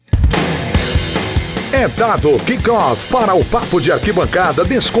É dado kickoff para o papo de arquibancada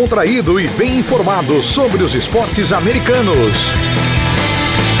descontraído e bem informado sobre os esportes americanos.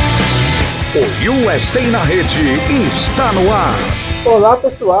 O USA na Rede está no ar. Olá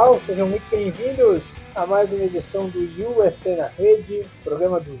pessoal, sejam muito bem-vindos a mais uma edição do USA na Rede,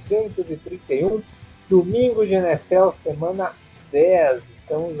 programa 231, domingo de NFL, semana 10.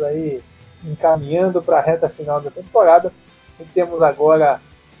 Estamos aí encaminhando para a reta final da temporada e temos agora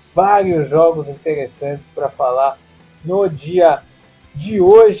vários jogos interessantes para falar no dia de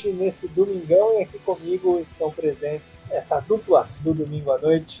hoje, nesse domingão, e aqui comigo estão presentes essa dupla do domingo à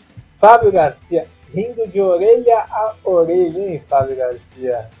noite, Fábio Garcia, rindo de orelha a orelha, hein, Fábio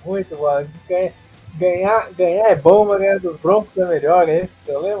Garcia? Muito bom. Ganhar é bom, mas ganhar dos Broncos é melhor, é esse o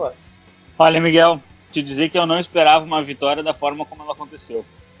seu lema? Olha, Miguel, te dizer que eu não esperava uma vitória da forma como ela aconteceu.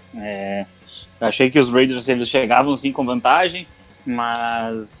 Eu achei que os Raiders eles chegavam sim com vantagem,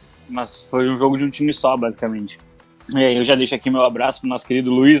 mas foi um jogo de um time só, basicamente. Eu já deixo aqui meu abraço para o nosso querido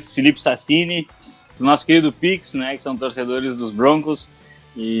Luiz Felipe Sassini, para o nosso querido Pix, né, que são torcedores dos Broncos.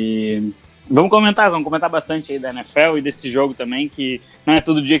 E vamos comentar bastante aí da NFL e desse jogo também, que não é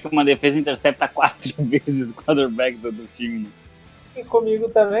todo dia que uma defesa intercepta 4 vezes o quarterback do time. Né? E comigo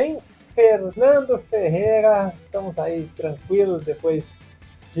também, Fernando Ferreira. Estamos aí tranquilos depois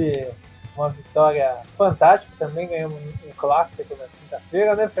de uma vitória fantástica. Também ganhamos um clássico na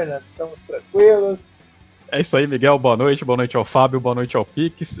quinta-feira, né, Fernando? Estamos tranquilos. É isso aí, Miguel. Boa noite ao Fábio, boa noite ao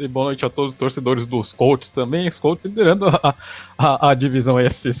Pix e boa noite a todos os torcedores dos Colts também. Os Colts liderando a divisão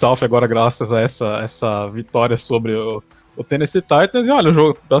AFC South agora, graças a essa vitória sobre o Tennessee Titans. E olha, o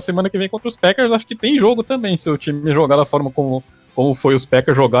jogo da semana que vem contra os Packers, acho que tem jogo também. Se o time jogar da forma como foi os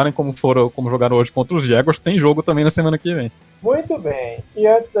Packers jogarem, como jogaram hoje contra os Jaguars, tem jogo também na semana que vem. Muito bem. E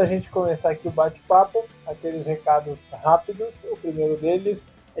antes da gente começar aqui o bate-papo, aqueles recados rápidos. O primeiro deles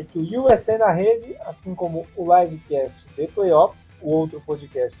é que o USA na Rede, assim como o livecast de Playoffs, o outro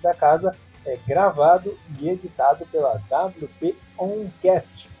podcast da casa, é gravado e editado pela WP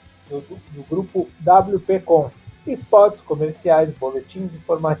Oncast, do grupo WPcom. Spots, comerciais, boletins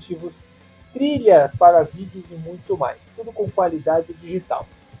informativos, trilha para vídeos e muito mais. Tudo com qualidade digital.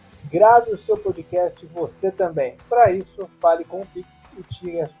 Grave o seu podcast você também. Para isso, fale com o Pix e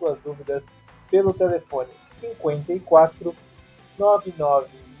tire as suas dúvidas pelo telefone 54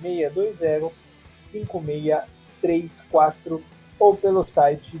 99620 5634 ou pelo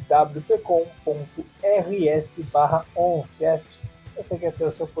site wpcom.rs/oncast. Se você quer ter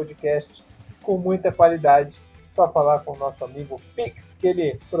o seu podcast com muita qualidade, só falar com o nosso amigo Pix, que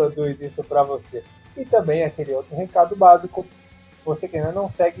ele produz isso para você. E também aquele outro recado básico, você que ainda não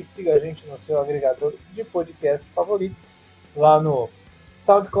segue, siga a gente no seu agregador de podcast favorito, lá no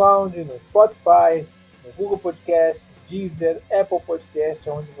SoundCloud, no Spotify, no Google Podcast, Deezer, Apple Podcast,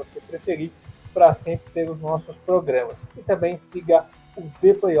 onde você preferir, para sempre ter os nossos programas. E também siga o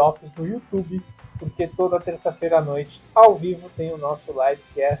The Playoffs no YouTube, porque toda terça-feira à noite, ao vivo, tem o nosso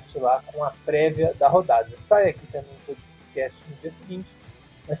livecast lá com a prévia da rodada. Sai aqui também o podcast no dia seguinte,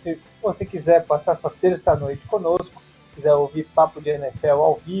 mas se você quiser passar sua terça-noite conosco, quiser ouvir papo de NFL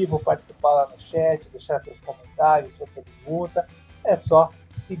ao vivo, participar lá no chat, deixar seus comentários, sua pergunta, é só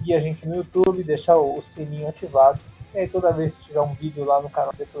seguir a gente no YouTube, deixar o sininho ativado, e aí toda vez que tiver um vídeo lá no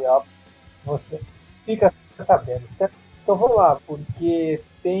canal The Playoffs, você fica sabendo, certo? Então vamos lá, porque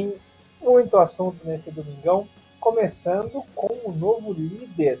tem muito assunto nesse domingão, começando com o novo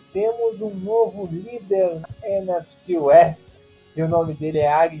líder. Temos um novo líder na NFC West, e o nome dele é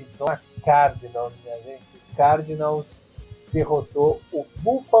Arizona Cardinals, minha gente. O Cardinals derrotou o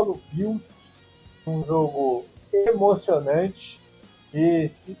Buffalo Bills, um jogo emocionante, e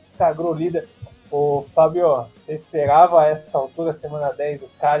se sagrou líder. Ô, Fábio, você esperava a essa altura, semana 10, o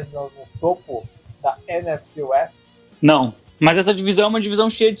Cardinals no topo da NFC West? Não, mas essa divisão é uma divisão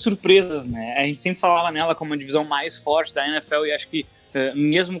cheia de surpresas, né? A gente sempre falava nela como a divisão mais forte da NFL e acho que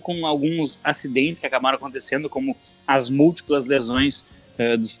mesmo com alguns acidentes que acabaram acontecendo, como as múltiplas lesões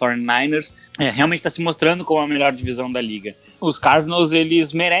dos 49ers, realmente está se mostrando como a melhor divisão da liga. Os Cardinals,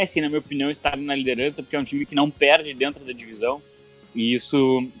 eles merecem, na minha opinião, estar na liderança, porque é um time que não perde dentro da divisão, e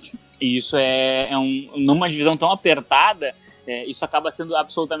isso numa divisão tão apertada, isso acaba sendo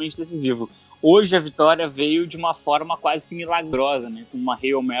absolutamente decisivo. Hoje a vitória veio de uma forma quase que milagrosa, né? Com uma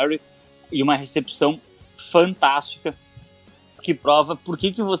Hail Mary e uma recepção fantástica que prova por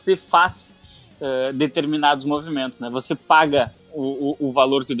que você faz determinados movimentos, né? Você paga o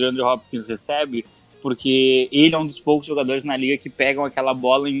valor que o DeAndre Hopkins recebe porque ele é um dos poucos jogadores na liga que pegam aquela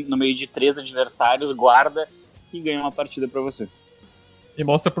bola no meio de 3 adversários, guarda e ganha uma partida para você. E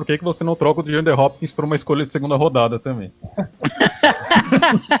mostra por que você não troca o DeAndre Hopkins por uma escolha de segunda rodada também.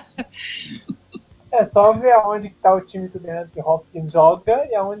 É só ver aonde que tá o time que o DeAndre Hopkins joga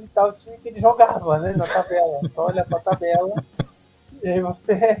e aonde tá o time que ele jogava, né, na tabela. Só olha pra tabela e aí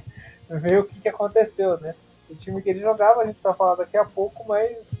você vê o que aconteceu, né? O time que ele jogava, a gente vai falar daqui a pouco,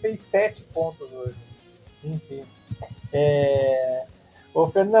 mas fez 7 pontos hoje. Enfim. Ô,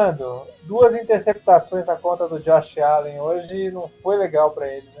 Fernando, 2 interceptações na conta do Josh Allen hoje não foi legal pra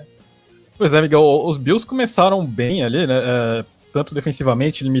ele, né? Pois é, Miguel, os Bills começaram bem ali, né? Tanto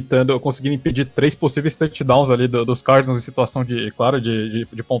defensivamente, conseguindo impedir 3 possíveis touchdowns ali dos Cardinals em situação de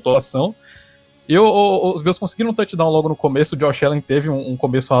pontuação. E os Bills conseguiram um touchdown logo no começo. O Josh Allen teve um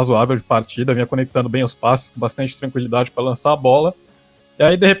começo razoável de partida, vinha conectando bem os passes, com bastante tranquilidade para lançar a bola. E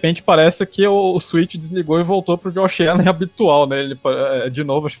aí, de repente, parece que o switch desligou e voltou pro Josh Allen habitual, né? Ele, de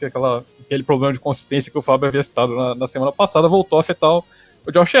novo, acho que aquele problema de consistência que o Fábio havia citado na semana passada voltou a afetar o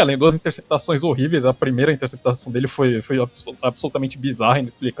Josh Allen. 2 interceptações horríveis. A primeira interceptação dele foi absolutamente bizarra,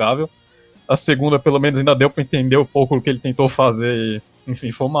 inexplicável. A segunda, pelo menos, ainda deu para entender um pouco o que ele tentou fazer. E,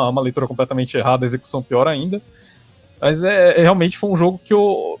 enfim, foi uma leitura completamente errada, a execução pior ainda. Mas realmente foi um jogo que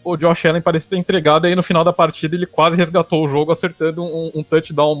o Josh Allen parece ter entregado, e aí no final da partida ele quase resgatou o jogo, acertando um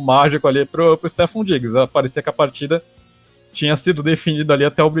touchdown mágico ali pro Stephon Diggs. Parecia que a partida tinha sido definida ali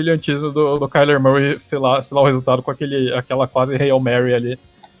até o brilhantismo do Kyler Murray, sei lá o resultado com aquela quase Hail Mary ali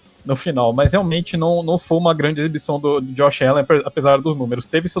no final. Mas realmente não foi uma grande exibição do Josh Allen, apesar dos números.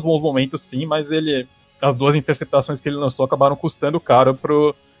 Teve seus bons momentos sim, mas as 2 interceptações que ele lançou acabaram custando caro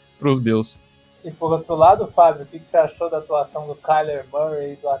pros Bills. E por outro lado, Fábio, o que você achou da atuação do Kyler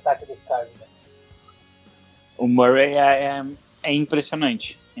Murray e do ataque dos Cardinals? O Murray é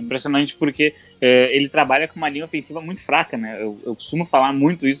impressionante. É impressionante porque ele trabalha com uma linha ofensiva muito fraca, né? Eu costumo falar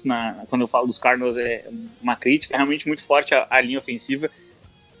muito isso quando eu falo dos Cardinals, é uma crítica realmente muito forte à linha ofensiva.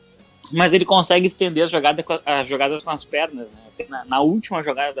 Mas ele consegue estender as jogadas com as pernas, né? Na última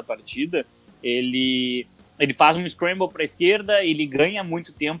jogada da partida, ele faz um scramble para a esquerda, ele ganha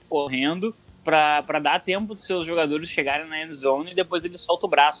muito tempo correndo, para dar tempo dos seus jogadores chegarem na end zone e depois ele solta o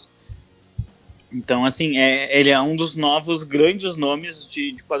braço. Então, assim, ele é um dos novos grandes nomes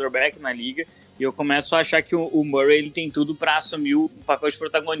de quarterback na liga, e eu começo a achar que o Murray ele tem tudo para assumir o papel de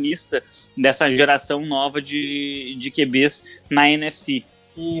protagonista dessa geração nova de QBs na NFC.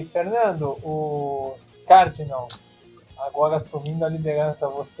 E, Fernando, os Cardinals, agora assumindo a liderança,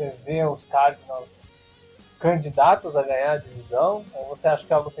 você vê os Cardinals candidatos a ganhar a divisão, ou você acha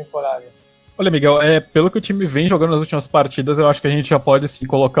que é algo temporário? Olha, Miguel, pelo que o time vem jogando nas últimas partidas, eu acho que a gente já pode sim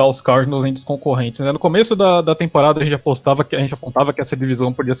colocar os Cardinals entre os concorrentes, né? No começo da temporada a gente apontava que essa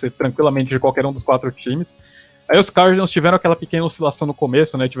divisão podia ser tranquilamente de qualquer um dos 4 times. Aí os Cardinals tiveram aquela pequena oscilação no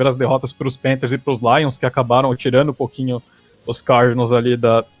começo, né? Tiveram as derrotas para os Panthers e para os Lions, que acabaram tirando um pouquinho os Cardinals ali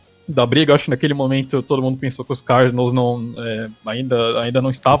da briga. Eu acho que naquele momento todo mundo pensou que os Cardinals ainda não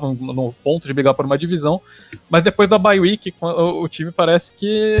estavam no ponto de brigar por uma divisão, mas depois da bye week o time parece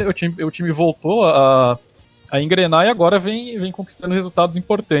que o time voltou a engrenar e agora vem conquistando resultados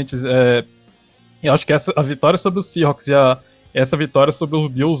importantes. Eu acho que a vitória sobre os Seahawks e essa vitória sobre os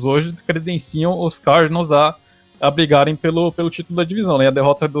Bills hoje credenciam os Cardinals a brigarem pelo título da divisão, né? A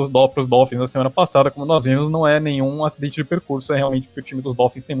derrota pros Dolphins na semana passada, como nós vimos, não é nenhum acidente de percurso, é realmente porque o time dos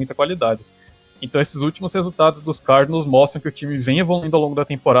Dolphins tem muita qualidade. Então esses últimos resultados dos Cardinals mostram que o time vem evoluindo ao longo da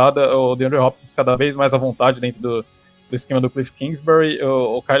temporada, o DeAndre Hopkins cada vez mais à vontade dentro do esquema do Cliff Kingsbury,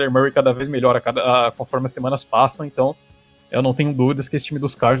 o Kyler Murray cada vez melhor conforme as semanas passam, então eu não tenho dúvidas que esse time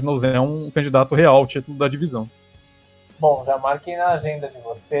dos Cardinals é um candidato real ao título da divisão. Bom, já marquei na agenda de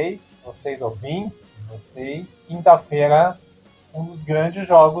vocês ouvintes, quinta-feira, um dos grandes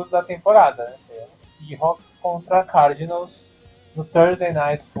jogos da temporada, né? Temos Seahawks contra Cardinals no Thursday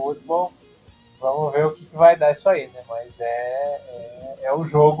Night Football. Vamos ver o que vai dar isso aí, né? Mas é o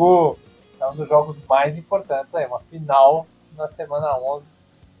jogo, é um dos jogos mais importantes aí, uma final na semana 11.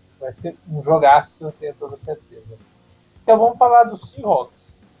 Vai ser um jogaço, eu tenho toda certeza. Então vamos falar do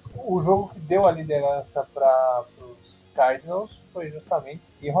Seahawks. O jogo que deu a liderança para os Cardinals foi justamente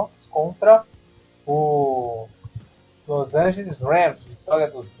Seahawks contra o Los Angeles Rams, vitória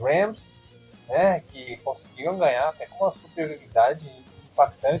dos Rams, né, que conseguiram ganhar até com uma superioridade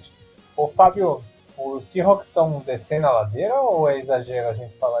impactante. Ô Fábio, os Seahawks estão descendo a ladeira ou é exagero a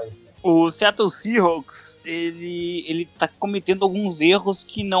gente falar isso? O Seattle Seahawks, ele tá cometendo alguns erros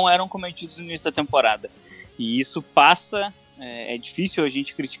que não eram cometidos no início da temporada. E isso passa... É difícil a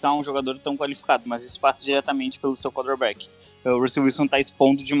gente criticar um jogador tão qualificado, mas isso passa diretamente pelo seu quarterback. O Russell Wilson tá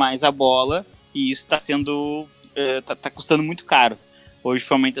expondo demais a bola e isso tá sendo... tá custando muito caro. Hoje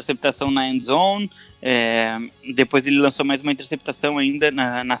foi uma interceptação na end zone, depois ele lançou mais uma interceptação ainda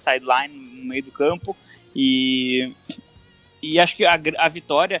na sideline, no meio do campo, e E acho que a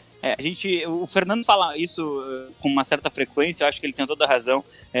vitória, o Fernando fala isso com uma certa frequência, eu acho que ele tem toda a razão.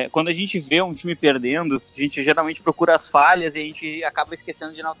 Quando a gente vê um time perdendo, a gente geralmente procura as falhas e a gente acaba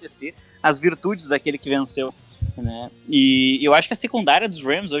esquecendo de enaltecer as virtudes daquele que venceu, né? E eu acho que a secundária dos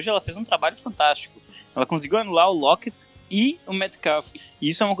Rams hoje ela fez um trabalho fantástico. Ela conseguiu anular o Lockett e o Metcalf. E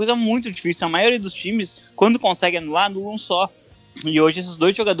isso é uma coisa muito difícil. A maioria dos times, quando consegue anular, anulam só. E hoje esses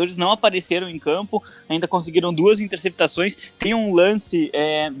 2 jogadores não apareceram em campo, ainda conseguiram 2 interceptações. Tem um lance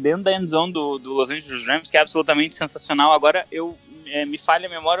dentro da endzone do Los Angeles Rams que é absolutamente sensacional. Agora me falha a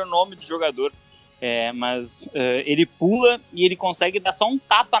memória o nome do jogador, mas ele pula e ele consegue dar só um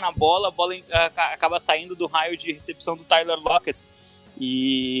tapa na bola, a bola acaba saindo do raio de recepção do Tyler Lockett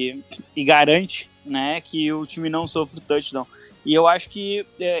e garante, né, que o time não sofre o touchdown. E eu acho que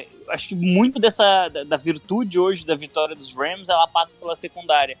muito da virtude hoje da vitória dos Rams, ela passa pela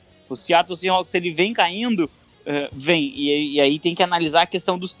secundária. O Seattle Seahawks, ele vem caindo, e aí tem que analisar a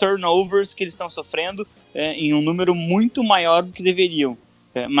questão dos turnovers que eles estão sofrendo em um número muito maior do que deveriam.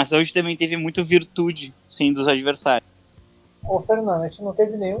 Mas hoje também teve muita virtude, sim, dos adversários. Ô, Fernando, a gente não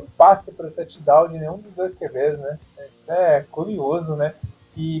teve nenhum passe para touchdown de nenhum dos 2 QBs, né? Isso é curioso, né?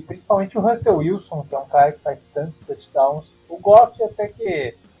 E principalmente o Russell Wilson, que é um cara que faz tantos touchdowns. O Goff,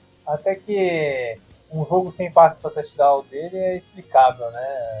 até que um jogo sem passe para touchdown dele é explicável,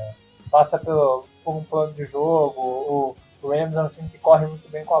 né? Passa por um plano de jogo. O Rams é um time que corre muito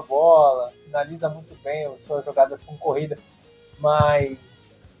bem com a bola, finaliza muito bem as suas jogadas com corrida.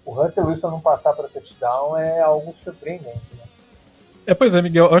 Mas o Russell Wilson não passar para touchdown é algo surpreendente, né? Pois é,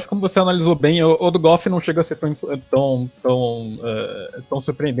 Miguel, eu acho que como você analisou bem, o do Goff não chega a ser tão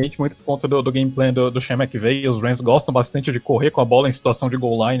surpreendente, muito por conta do gameplay do Sean McVay. Os Rams gostam bastante de correr com a bola em situação de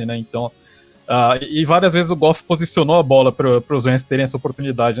goal line, né? Então, e várias vezes o Goff posicionou a bola para os Rams terem essa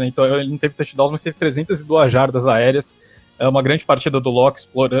oportunidade, né? Então ele não teve touchdowns, mas teve 302 jardas aéreas. Uma grande partida do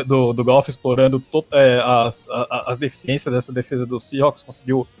Goff explorando as deficiências dessa defesa do Seahawks,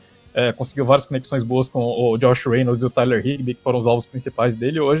 conseguiu várias conexões boas com o Josh Reynolds e o Tyler Higbee, que foram os alvos principais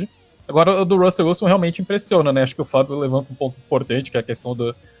dele hoje. Agora, o do Russell Wilson realmente impressiona, né? Acho que o Fábio levanta um ponto importante, que é a questão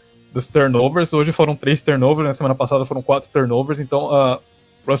dos turnovers. Hoje foram 3 turnovers, na semana passada foram 4 turnovers, então o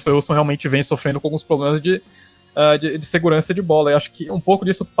Russell Wilson realmente vem sofrendo com alguns problemas de segurança de bola. E acho que um pouco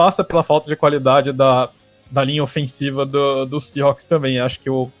disso passa pela falta de qualidade da linha ofensiva do Seahawks também. Acho que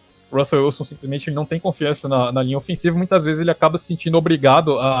o Russell Wilson simplesmente não tem confiança na linha ofensiva, muitas vezes ele acaba se sentindo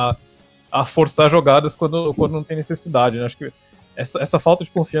obrigado a forçar jogadas quando não tem necessidade, né? Acho que essa falta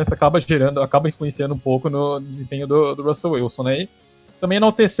de confiança acaba influenciando um pouco no desempenho do Russell Wilson, né? E também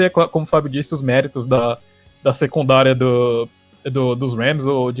enaltecer, como o Fábio disse, os méritos da secundária dos Rams.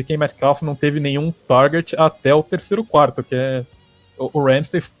 O DK Metcalf não teve nenhum target até o 3º quarto, que o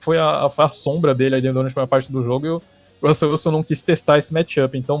Ramsey foi a sombra dele aí durante a maior parte do jogo, e o Russell Wilson não quis testar esse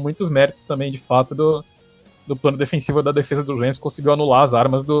matchup. Então muitos méritos também, de fato, do plano defensivo da defesa dos Rams, conseguiu anular as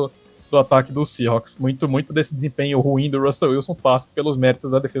armas do ataque dos Seahawks. Muito desse desempenho ruim do Russell Wilson passa pelos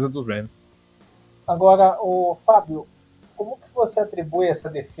méritos da defesa dos Rams. Agora, Fábio, como que você atribui essa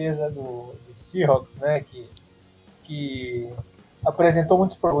defesa do Seahawks, né, que apresentou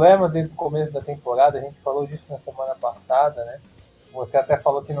muitos problemas desde o começo da temporada? A gente falou disso na semana passada, né? Você até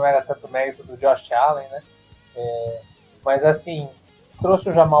falou que não era tanto mérito do Josh Allen, né? Mas assim, trouxe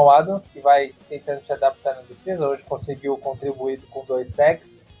o Jamal Adams, que vai tentando se adaptar na defesa. Hoje conseguiu contribuir com 2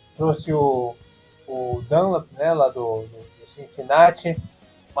 sacks. Trouxe o Dunlap, né, lá do Cincinnati,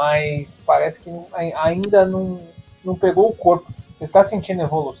 mas parece que ainda não pegou o corpo. Você está sentindo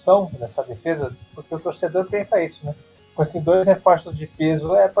evolução nessa defesa? Porque o torcedor pensa isso, né? Com esses 2 reforços de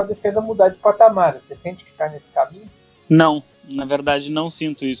peso, é para a defesa mudar de patamar. Você sente que está nesse caminho? Não, na verdade não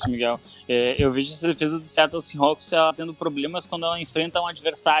sinto isso, Miguel. Eu vejo essa defesa do Seattle Seahawks ela tendo problemas quando ela enfrenta um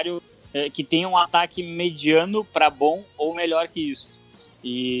adversário que tem um ataque mediano para bom ou melhor que isso.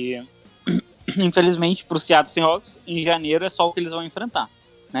 E infelizmente para o Seattle Seahawks, em janeiro é só o que eles vão enfrentar,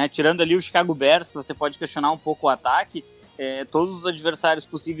 né? Tirando ali o Chicago Bears, que você pode questionar um pouco o ataque, todos os adversários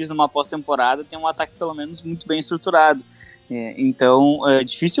possíveis numa pós-temporada têm um ataque pelo menos muito bem estruturado. Então,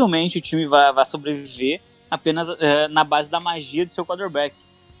 dificilmente o time vai sobreviver apenas na base da magia do seu quarterback.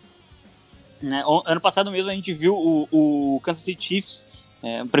 Né? Ano passado mesmo a gente viu o Kansas City Chiefs,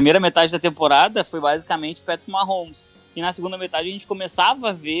 a primeira metade da temporada foi basicamente Patrick Mahomes, e na segunda metade a gente começava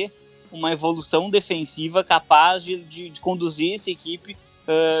a ver uma evolução defensiva capaz de conduzir essa equipe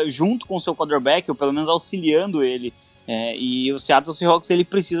junto com o seu quarterback, ou pelo menos auxiliando ele. E o Seattle Seahawks ele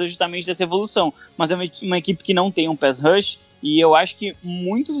precisa justamente dessa evolução, mas é uma equipe que não tem um pass rush, e eu acho que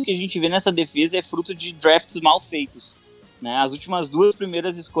muito do que a gente vê nessa defesa é fruto de drafts mal feitos. né? As últimas 2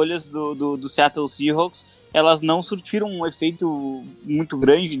 primeiras escolhas do Seattle Seahawks, elas não surtiram um efeito muito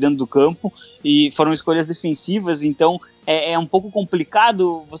grande dentro do campo e foram escolhas defensivas, então é um pouco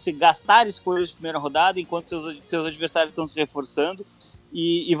complicado você gastar escolhas de primeira rodada enquanto seus adversários estão se reforçando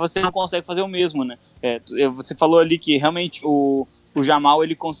e você não consegue fazer o mesmo, né? Você falou ali que realmente o Jamal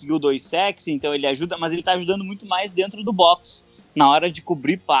ele conseguiu 2 sacks, então ele ajuda, mas ele está ajudando muito mais dentro do box. Na hora de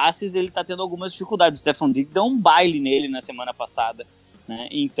cobrir passes, ele tá tendo algumas dificuldades. O Stefon Diggs deu um baile nele na semana passada, né?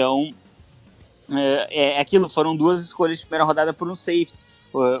 Então, aquilo, foram 2 escolhas de primeira rodada por um safety.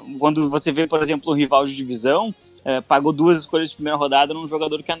 Quando você vê, por exemplo, um rival de divisão, pagou 2 escolhas de primeira rodada num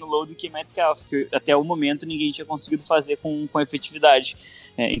jogador que anulou do DK Metcalf, que até o momento ninguém tinha conseguido fazer com efetividade.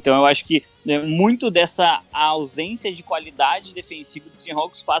 Então eu acho que muito dessa ausência de qualidade defensiva do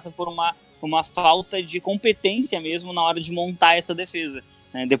Seahawks passa por uma falta de competência mesmo na hora de montar essa defesa.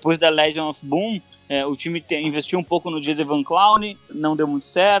 Depois da Legion of Boom, o time investiu um pouco no Jadeveon Clowney, não deu muito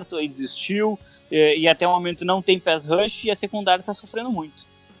certo, aí desistiu, e até o momento não tem pass rush e a secundária está sofrendo muito.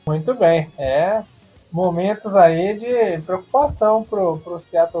 Muito bem, momentos aí de preocupação pro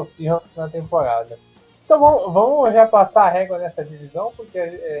Seattle Seahawks na temporada. Então vamos já passar a régua nessa divisão, porque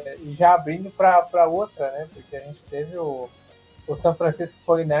e já abrindo para outra, né? Porque a gente teve o San Francisco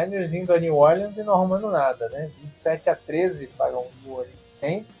 49ers indo a New Orleans e não arrumando nada, né? 27-13 para o New Orleans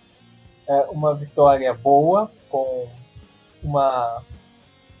Saints. Uma vitória boa, com uma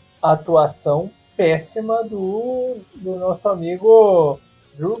atuação péssima do nosso amigo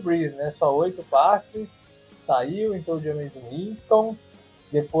Drew Brees, né? Só 8 passes, saiu, entrou o James Winston,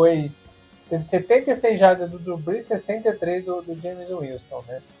 depois teve 76 jardas do Drew Brees, 63 do James Winston,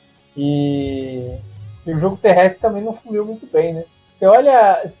 né? E o jogo terrestre também não fluiu muito bem, né? Você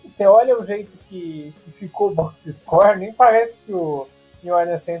olha o jeito que ficou o box score, nem parece que o New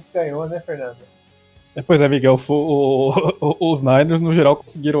Orleans Saints ganhou, né, Fernando? Pois é, Miguel, os Niners, no geral,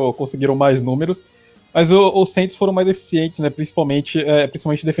 conseguiram mais números, mas os Saints foram mais eficientes, né, principalmente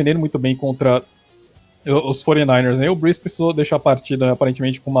defendendo muito bem contra os 49ers, né? O Brees precisou deixar a partida, né,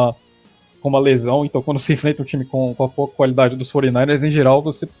 aparentemente, com uma lesão, então quando se enfrenta um time com a pouca qualidade dos 49ers, em geral,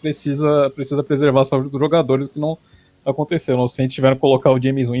 você precisa preservar a saúde dos jogadores, o que não aconteceu. Os Saints tiveram que colocar o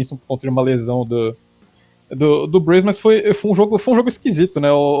James Winston contra uma lesão do Brees, mas foi um jogo esquisito, né?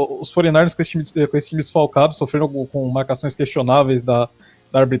 Os 49ers com esse time desfalcado sofreram com marcações questionáveis da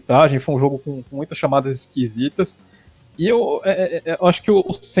arbitragem, foi um jogo com muitas chamadas esquisitas, e eu acho que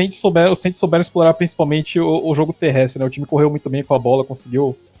os Saints souberam explorar principalmente o jogo terrestre, né? O time correu muito bem com a bola,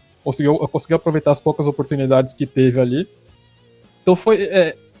 conseguiu aproveitar as poucas oportunidades que teve ali. Então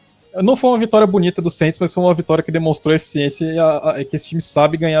não foi uma vitória bonita do Saints, mas foi uma vitória que demonstrou a eficiência e que esse time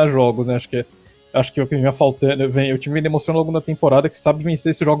sabe ganhar jogos, né? Acho que o que vinha faltando, o time vem demonstrando ao longo da temporada que sabe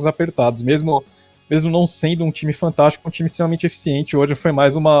vencer esses jogos apertados, mesmo não sendo um time fantástico, um time extremamente eficiente. Hoje foi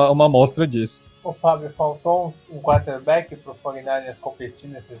mais uma amostra disso. Ô Fábio, faltou um quarterback pro 49ers competir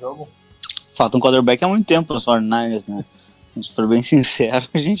nesse jogo? Falta um quarterback há muito tempo nos 49ers, né? Se a gente for bem sincero,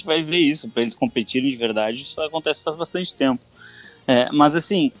 a gente vai ver isso. Para eles competirem de verdade, isso acontece faz bastante tempo. Mas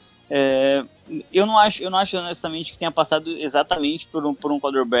assim, eu não acho honestamente que tenha passado exatamente por um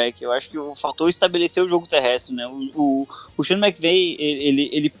quarterback. Eu acho que faltou estabelecer o jogo terrestre, né? O Sean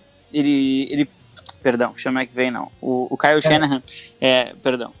McVay, perdão, Sean McVay não. O Kyle Shanahan,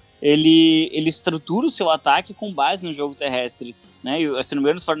 ele estrutura o seu ataque com base no jogo terrestre, né? E, se não me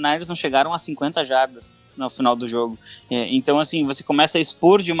engano, os 49ers não chegaram a 50 jardas no final do jogo. Então, assim, você começa a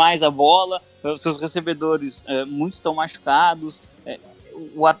expor demais a bola, os seus recebedores, muitos estão machucados,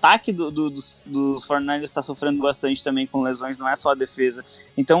 o ataque dos 49ers está sofrendo bastante também com lesões, não é só a defesa.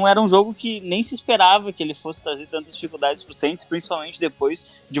 Então era um jogo que nem se esperava que ele fosse trazer tantas dificuldades para o Saints, principalmente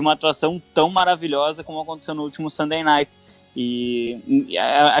depois de uma atuação tão maravilhosa como aconteceu no último Sunday Night. E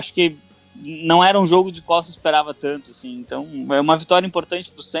acho que não era um jogo de qual se esperava tanto, assim. Então é uma vitória importante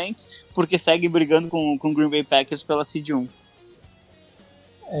para o Saints, porque segue brigando com o Green Bay Packers pela Seed 1.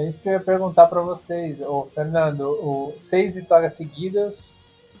 É isso que eu ia perguntar para vocês, Fernando. 6 vitórias seguidas,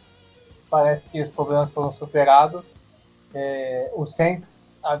 parece que os problemas foram superados. Os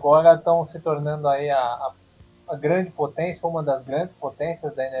Saints agora estão se tornando aí a grande potência, uma das grandes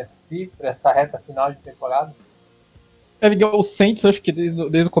potências da NFC para essa reta final de temporada. Miguel, o Saints, acho que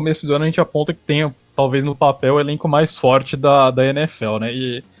desde o começo do ano a gente aponta que tem, talvez no papel, o elenco mais forte da NFL, né?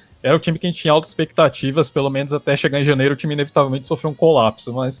 E era o time que a gente tinha altas expectativas, pelo menos até chegar em janeiro o time inevitavelmente sofreu um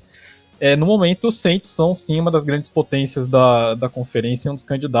colapso, mas no momento os Saints são sim uma das grandes potências da conferência e um dos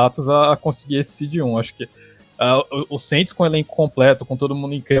candidatos a conseguir esse Seed 1. Acho que o Saints com o elenco completo, com todo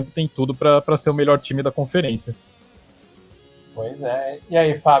mundo em campo, tem tudo para ser o melhor time da conferência. Pois é. E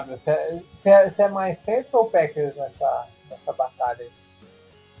aí, Fábio, você é mais Saints ou Packers nessa batalha aí?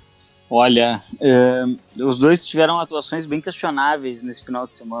 Olha, os dois tiveram atuações bem questionáveis nesse final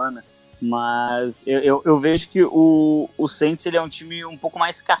de semana, mas eu vejo que o Saints ele é um time um pouco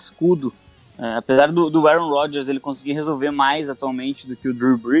mais cascudo. Apesar do Aaron Rodgers ele conseguir resolver mais atualmente do que o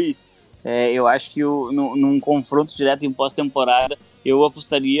Drew Brees, eu acho que num confronto direto em pós-temporada, eu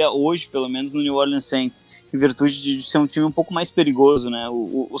apostaria hoje, pelo menos, no New Orleans Saints, em virtude de ser um time um pouco mais perigoso, né?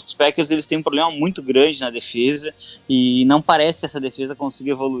 Os Packers eles têm um problema muito grande na defesa e não parece que essa defesa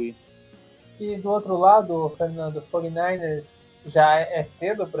consiga evoluir. E do outro lado, Fernando, 49ers, já é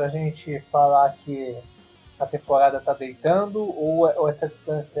cedo para a gente falar que a temporada está deitando, ou essa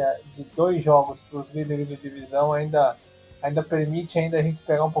distância de 2 jogos para os líderes de divisão ainda permite a gente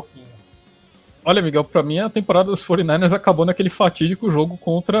esperar um pouquinho? Olha, Miguel, pra mim a temporada dos 49ers acabou naquele fatídico jogo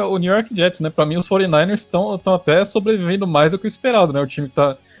contra o New York Jets, né? Pra mim os 49ers estão até sobrevivendo mais do que o esperado, né? O time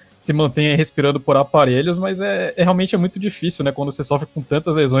se mantém respirando por aparelhos, mas realmente é muito difícil, né? Quando você sofre com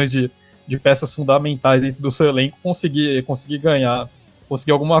tantas lesões de peças fundamentais dentro do seu elenco, conseguir ganhar,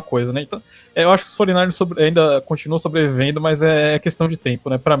 conseguir alguma coisa, né? Então, eu acho que os 49ers ainda continuam sobrevivendo, mas é questão de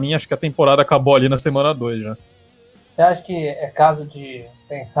tempo, né? Pra mim, acho que a temporada acabou ali na semana 2 já. Você acha que é caso de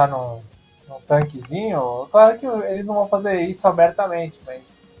pensar num tanquezinho? Claro que eles não vão fazer isso abertamente, mas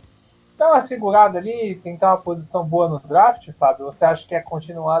dar uma segurada ali, tentar uma posição boa no draft, Fábio? Ou você acha que é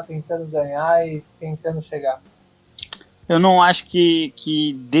continuar tentando ganhar e tentando chegar? Eu não acho que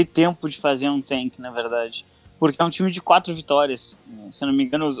dê tempo de fazer um tank, na verdade. Porque é um time de 4 vitórias. Se eu não me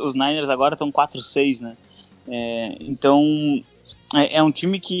engano, os Niners agora estão 4-6, né? Então, é um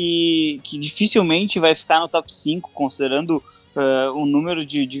time que dificilmente vai ficar no top 5, considerando o número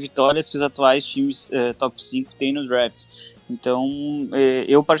de vitórias que os atuais times top 5 têm no draft. Então,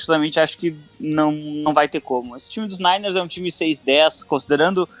 eu particularmente acho que não vai ter como. Esse time dos Niners é um time 6-10,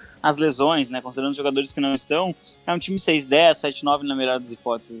 considerando as lesões, né, considerando os jogadores que não estão, é um time 6-10, 7-9 na melhor das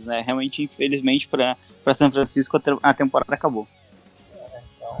hipóteses, né? Realmente, infelizmente, para São Francisco a temporada acabou.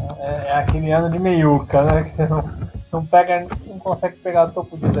 Então, é aquele ano de meiuca, né? Que você não consegue pegar o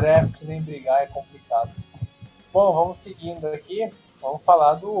topo de draft, nem brigar, é complicado. Bom, vamos seguindo aqui. Vamos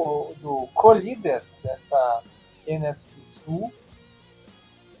falar do co-líder dessa NFC Sul,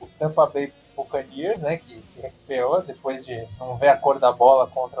 o Tampa Bay Buccaneers, né, que se recuperou depois de não ver a cor da bola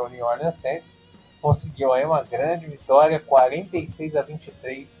contra o New Orleans Saints. Conseguiu aí uma grande vitória,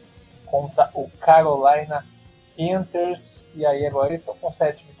 46-23 contra o Carolina Panthers. E aí agora eles estão com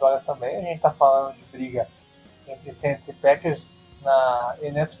 7 vitórias também. A gente está falando de briga entre Saints e Packers na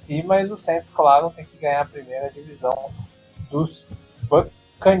NFC, mas o Saints, claro, tem que ganhar a primeira divisão dos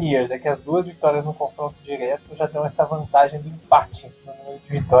Buccaneers. É que as 2 vitórias no confronto direto já dão essa vantagem do empate no número de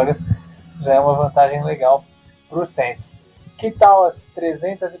vitórias, já é uma vantagem legal para o Saints. Que tal as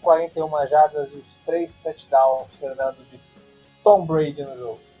 341 jardas e os 3 touchdowns, Fernando, de Tom Brady no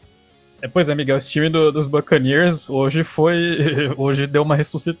jogo? Pois é, Miguel, esse time dos Buccaneers hoje deu uma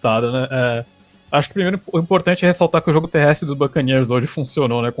ressuscitada, né? Acho que primeiro o importante é ressaltar que o jogo terrestre dos Buccaneers hoje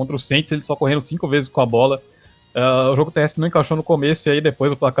funcionou, né? Contra o Saints eles só correram 5 vezes com a bola. O jogo terrestre não encaixou no começo e aí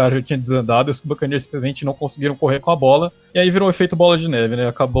depois o placar já tinha desandado e os Buccaneers simplesmente não conseguiram correr com a bola. E aí virou um efeito bola de neve, né?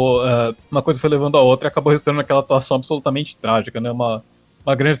 Acabou, uma coisa foi levando a outra e acabou resultando naquela atuação absolutamente trágica, né?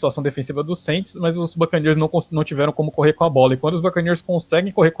 Uma grande situação defensiva dos Saints, mas os Buccaneers não tiveram como correr com a bola. E quando os Buccaneers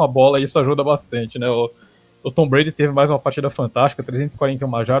conseguem correr com a bola, isso ajuda bastante, né? O Tom Brady teve mais uma partida fantástica,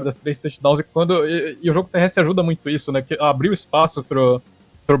 341 jardas, 3 touchdowns, e o jogo terrestre ajuda muito isso, né? Que abriu espaço pro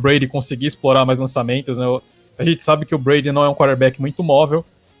Brady conseguir explorar mais lançamentos, né? A gente sabe que o Brady não é um quarterback muito móvel,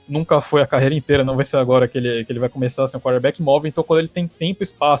 nunca foi a carreira inteira, não vai ser agora que ele vai começar a ser um quarterback móvel, então quando ele tem tempo,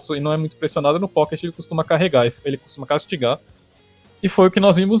 espaço e não é muito pressionado no pocket, ele costuma carregar, ele costuma castigar. E foi o que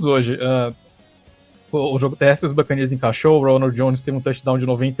nós vimos hoje. O jogo terrestre dos Buccaneers encaixou, o Ronald Jones teve um touchdown de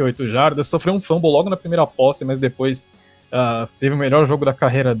 98 jardas, sofreu um fumble logo na primeira posse, mas depois teve o melhor jogo da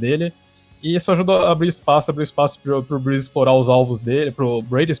carreira dele. E isso ajudou a abrir espaço pro Breeze explorar os alvos dele, pro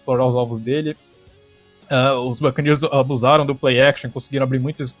Brady explorar os alvos dele. Os Buccaneers abusaram do play action, conseguiram abrir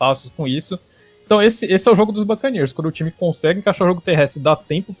muitos espaços com isso. Então esse é o jogo dos Buccaneers, quando o time consegue encaixar o jogo terrestre, dá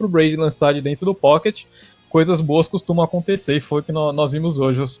tempo pro Brady lançar de dentro do pocket, coisas boas costumam acontecer, e foi o que nós vimos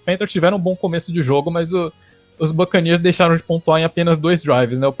hoje. Os Panthers tiveram um bom começo de jogo, mas os Buccaneers deixaram de pontuar em apenas 2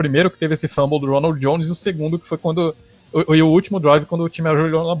 drives, né? O primeiro que teve esse fumble do Ronald Jones, e o segundo que foi o último drive quando o time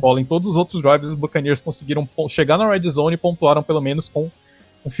ajoelhou na bola. Em todos os outros drives, os Buccaneers conseguiram chegar na red zone e pontuaram pelo menos com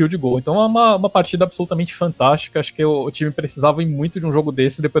um field goal. Então é uma partida absolutamente fantástica. Acho que o time precisava muito de um jogo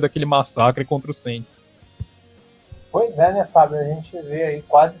desse depois daquele massacre contra o Saints. Pois é, né, Fábio? A gente vê aí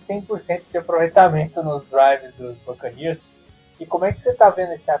quase 100% de aproveitamento nos drives dos Buccaneers. E como é que você está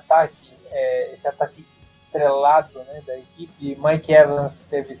vendo esse ataque estrelado, né, da equipe. Mike Evans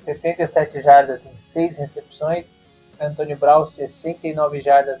teve 77 jardas em 6 recepções, Anthony Brown 69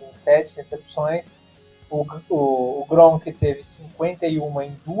 jardas em 7 recepções, o Gronk teve 51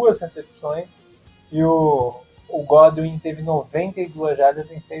 em 2 recepções e o Godwin teve 92 jardas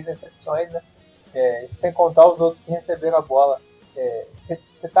em 6 recepções, né? Sem contar os outros que receberam a bola.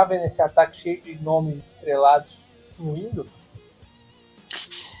 Você tá vendo esse ataque cheio de nomes estrelados fluindo?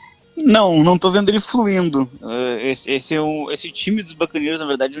 Não tô vendo ele fluindo. Esse time dos Buccaneers, na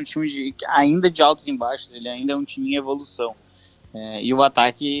verdade, é um time ainda de altos e baixos, ele ainda é um time em evolução. E o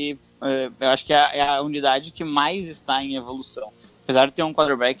ataque, eu acho que é a unidade que mais está em evolução. Apesar de ter um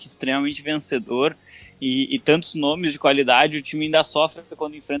quarterback extremamente vencedor e tantos nomes de qualidade, o time ainda sofre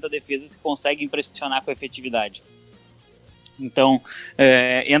quando enfrenta defesas que conseguem impressionar com efetividade. Então,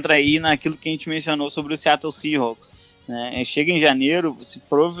 entra aí naquilo que a gente mencionou sobre o Seattle Seahawks. Né? Chega em janeiro, você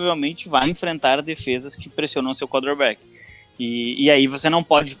provavelmente vai enfrentar defesas que pressionam seu quarterback. E aí você não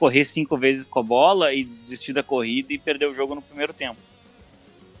pode correr 5 vezes com a bola e desistir da corrida e perder o jogo no primeiro tempo.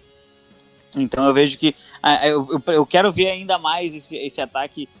 Então eu vejo que eu quero ver ainda mais esse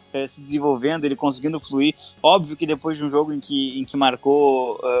ataque se desenvolvendo, ele conseguindo fluir. Óbvio que depois de um jogo em que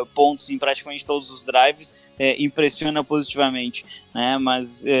marcou pontos em praticamente todos os drives, impressiona positivamente, né?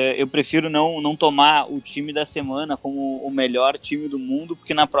 Mas eu prefiro não tomar o time da semana como o melhor time do mundo,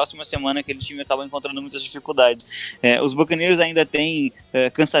 porque na próxima semana aquele time acaba encontrando muitas dificuldades. Os Buccaneers ainda tem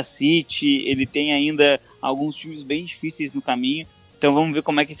Kansas City, ele tem ainda alguns times bem difíceis no caminho, então vamos ver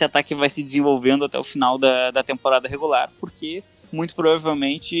como é que esse ataque vai se desenvolvendo até o final da temporada regular, porque muito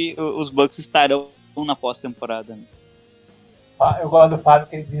provavelmente os Bucs estarão na pós-temporada. Né? Eu gosto do Fábio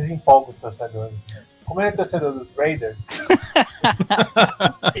que ele desempolga os torcedores. Como ele é torcedor dos Raiders,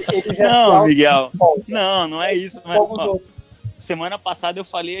 ele já não, Miguel, não é isso. Semana passada eu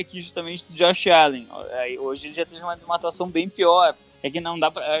falei aqui justamente do Josh Allen. Hoje ele já teve uma atuação bem pior. É que não dá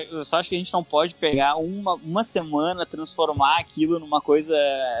pra, eu só acho que a gente não pode pegar uma semana, transformar aquilo numa coisa,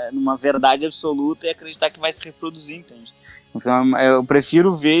 numa verdade absoluta e acreditar que vai se reproduzir, entende? Então eu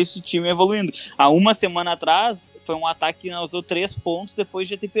prefiro ver esse time evoluindo. Há uma semana atrás foi um ataque que anotou 3 pontos depois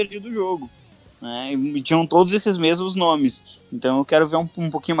de ter perdido o jogo, né? E tinham todos esses mesmos nomes. Então eu quero ver um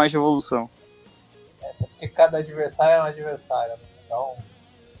pouquinho mais de evolução. Porque cada adversário é um adversário, então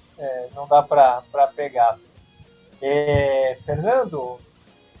não dá pra pegar. Fernando,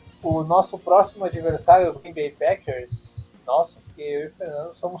 o nosso próximo adversário é o Green Bay Packers. Nossa, porque eu e o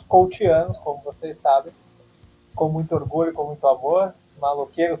Fernando somos coltianos, como vocês sabem, com muito orgulho, com muito amor,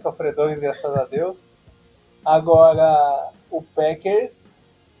 maloqueiros, sofredores, graças a Deus. Agora, o Packers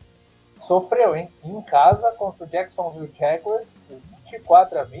sofreu, hein? Em casa contra o Jacksonville Jaguars,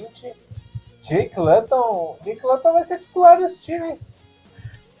 24-20. Jake Luton vai ser titular desse time, hein?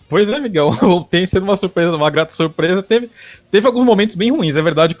 Pois é, Miguel, tem sido uma surpresa, uma grata surpresa. Teve alguns momentos bem ruins. É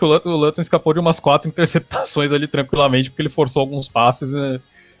verdade que o Luton escapou de umas 4 interceptações ali tranquilamente, porque ele forçou alguns passes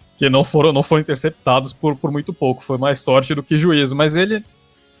que não foram interceptados por muito pouco. Foi mais sorte do que juízo. Mas ele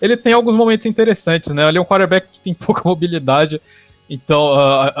tem alguns momentos interessantes, né? Ele é um quarterback que tem pouca mobilidade, então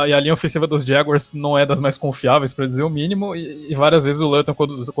a linha ofensiva dos Jaguars não é das mais confiáveis, para dizer o mínimo, e várias vezes o Luton,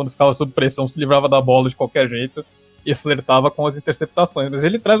 quando ficava sob pressão, se livrava da bola de qualquer jeito e flertava com as interceptações. Mas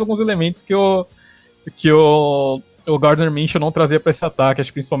ele traz alguns elementos que o Gardner Minshew não trazia para esse ataque, acho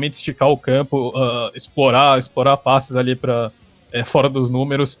que principalmente esticar o campo, explorar passes ali para fora dos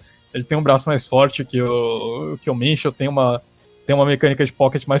números. Ele tem um braço mais forte que o Minshew, tem uma mecânica de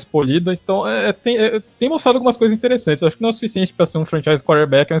pocket mais polida, então tem mostrado algumas coisas interessantes. Acho que não é o suficiente para ser um franchise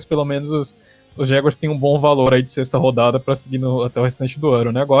quarterback, mas pelo menos os Jaguars têm um bom valor aí de 6ª rodada para seguir até o restante do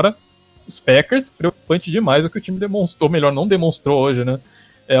ano, né? Agora, os Packers, preocupante demais o que o time demonstrou, melhor, não demonstrou hoje, né?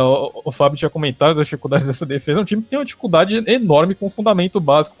 O Fábio tinha comentado as dificuldades dessa defesa. É um time que tem uma dificuldade enorme com um fundamento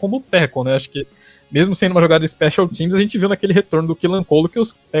básico como o tackle, né? Acho que, mesmo sendo uma jogada de special teams, a gente viu naquele retorno do Keelan Cole que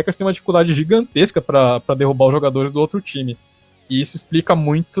os Packers têm uma dificuldade gigantesca para derrubar os jogadores do outro time. E isso explica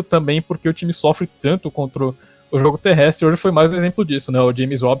muito também porque o time sofre tanto contra o jogo terrestre. Hoje foi mais um exemplo disso, né? O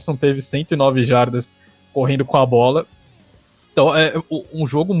James Robinson teve 109 jardas correndo com a bola. Então é um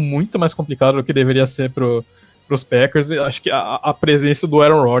jogo muito mais complicado do que deveria ser para os Packers. Acho que a presença do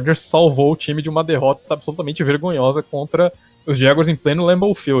Aaron Rodgers salvou o time de uma derrota absolutamente vergonhosa contra os Jaguars em pleno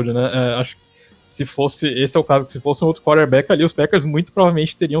Lambeau Field, né? Acho que esse é o caso, que se fosse um outro quarterback ali, os Packers muito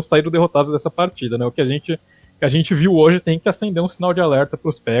provavelmente teriam saído derrotados dessa partida, né? O que a gente viu hoje tem que acender um sinal de alerta para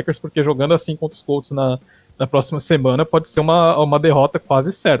os Packers, porque jogando assim contra os Colts na próxima semana pode ser uma derrota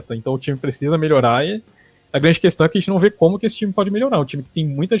quase certa. Então o time precisa melhorar e a grande questão é que a gente não vê como que esse time pode melhorar. Um time que tem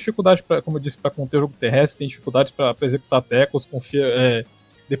muita dificuldade, como eu disse, para conter o jogo terrestre, tem dificuldades para executar tackles,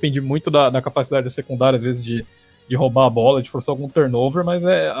 depende muito da capacidade da secundária, às vezes, de roubar a bola, de forçar algum turnover, mas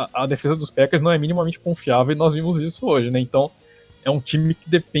a defesa dos Packers não é minimamente confiável e nós vimos isso hoje, né? Então, é um time que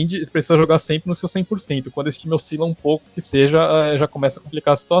precisa jogar sempre no seu 100%. Quando esse time oscila um pouco, que seja, já começa a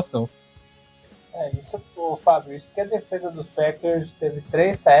complicar a situação. Isso, Fábio, isso porque a defesa dos Packers teve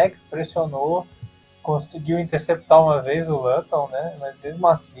 3 sacks, pressionou, conseguiu interceptar uma vez o Lutton, né? Mas mesmo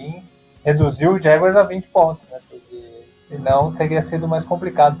assim, reduziu o Jaguars a 20 pontos, né? Porque senão teria sido mais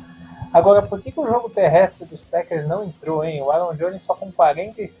complicado. Agora, por que o jogo terrestre dos Packers não entrou, hein? O Aaron Jones só com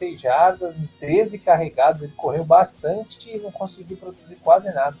 46 jardas, em 13 carregados, ele correu bastante e não conseguiu produzir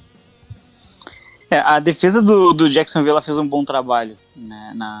quase nada. A defesa do Jacksonville ela fez um bom trabalho,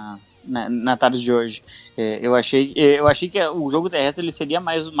 né, na tarde de hoje. Eu achei que o jogo terrestre ele seria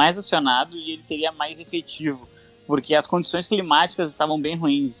mais acionado e ele seria mais efetivo, porque as condições climáticas estavam bem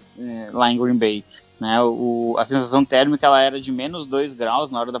ruins lá em Green Bay, né? A sensação térmica ela era de menos 2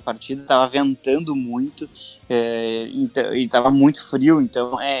 graus na hora da partida, estava ventando muito e estava muito frio,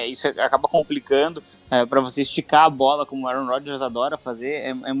 então isso acaba complicando para você esticar a bola, como o Aaron Rodgers adora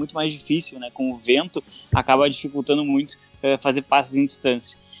fazer, é muito mais difícil, né? Com o vento acaba dificultando muito fazer passes em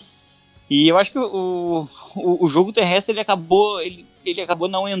distância. E eu acho que o jogo terrestre ele acabou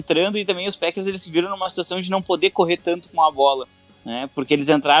não entrando, e também os Packers eles se viram numa situação de não poder correr tanto com a bola, né? Porque eles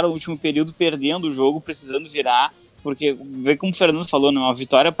entraram no último período perdendo o jogo, precisando virar, porque, vê como o Fernando falou, né? Uma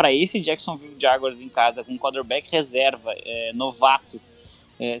vitória para esse Jacksonville Jaguars em casa, com um quarterback reserva, novato,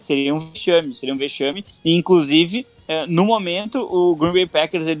 seria um vexame, e inclusive, no momento, o Green Bay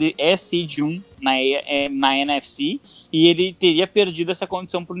Packers ele é seed 1 na NFC, e ele teria perdido essa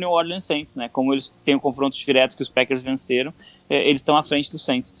condição para o New Orleans Saints, né? Como eles têm confrontos diretos que os Packers venceram, eles estão à frente dos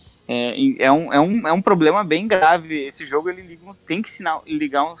Saints. É um problema bem grave. Esse jogo ele tem que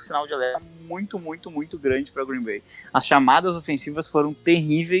ligar um sinal de alerta muito, muito, muito grande para Green Bay. As chamadas ofensivas foram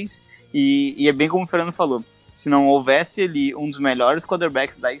terríveis, e é bem como o Fernando falou. Se não houvesse ali um dos melhores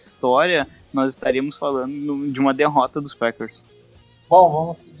quarterbacks da história, nós estaríamos falando de uma derrota dos Packers. Bom,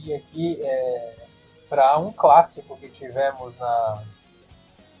 vamos seguir aqui para um clássico que tivemos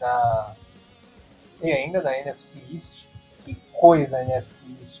e ainda na NFC East. Que coisa a NFC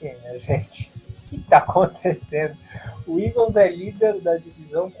East, hein, né, gente? O que está acontecendo? O Eagles é líder da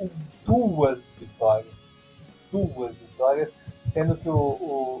divisão com 2 vitórias. 2 vitórias, sendo que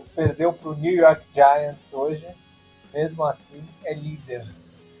perdeu para o New York Giants hoje, mesmo assim é líder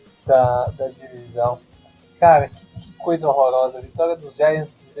da divisão. Cara, que coisa horrorosa. A vitória dos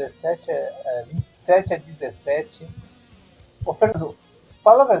Giants 27-17. Ô, Fernando,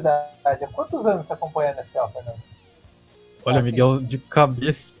 fala a verdade, há quantos anos você acompanha a NFL, Fernando? Olha, assim, Miguel, de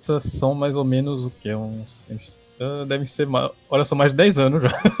cabeça são mais ou menos o quê? Devem ser, olha, são mais de 10 anos já.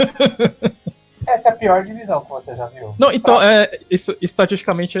 Essa é a pior divisão que você já viu. Não, então, isso,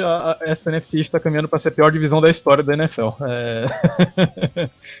 estatisticamente, essa NFC está caminhando para ser a pior divisão da história da NFL.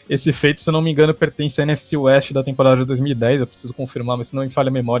 Esse feito, se eu não me engano, pertence à NFC West da temporada de 2010, eu preciso confirmar, mas se não me falha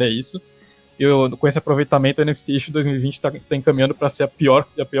a memória, é isso. Com esse aproveitamento, a NFC East 2020 está encaminhando para ser a pior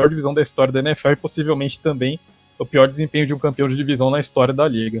divisão da história da NFL e possivelmente também o pior desempenho de um campeão de divisão na história da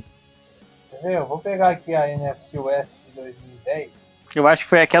liga. Eu vou pegar aqui a NFC West de 2010. Eu acho que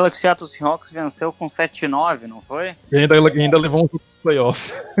foi aquela que o Seattle Seahawks venceu com 7-9, não foi? E ainda levou um jogo no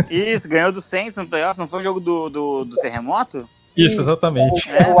playoff. Isso, ganhou do Saints no playoff, não foi o jogo do terremoto? Isso, exatamente.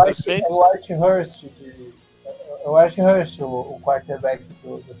 O Whitehurst, o quarterback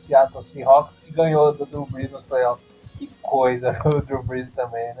do Seattle Seahawks, que ganhou do Drew Brees nos playoffs. Que coisa, o Drew Brees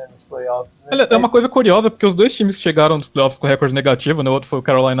também, né, nos playoffs. Né? É uma coisa curiosa, porque os dois times que chegaram nos playoffs com recorde negativo, né, o outro foi o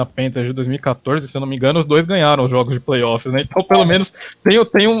Carolina Panthers de 2014, se eu não me engano, os dois ganharam os jogos de playoffs, né, então pelo menos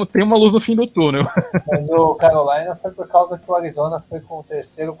tem uma luz no fim do túnel. Mas o Carolina foi por causa que o Arizona foi com o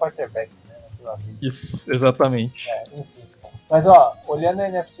terceiro quarterback, né. Isso, exatamente. Enfim. Mas, olhando a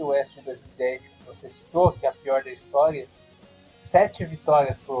NFC West de 2010, que você citou, que é a pior da história, 7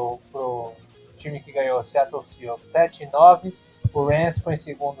 vitórias pro time que ganhou, Seattle Seahawks, 7-9, o Rams foi em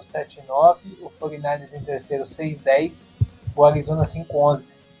segundo, 7-9, o 49ers em terceiro, 6-10, o Arizona 5-11.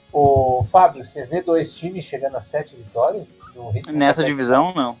 O Fábio, você vê 2 times chegando a 7 vitórias? Nessa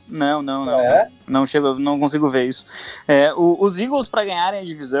divisão, não. Não. Não chego, não consigo ver isso. Os Eagles, para ganharem a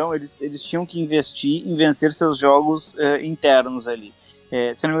divisão, eles tinham que investir em vencer seus jogos internos ali.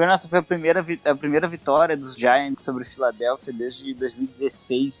 Se não me engano, essa foi a primeira vitória dos Giants sobre o Philadelphia desde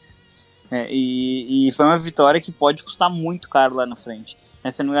 2016. E foi uma vitória que pode custar muito caro lá na frente.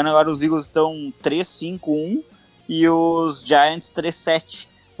 Se não me engano, agora os Eagles estão 3-5-1 e os Giants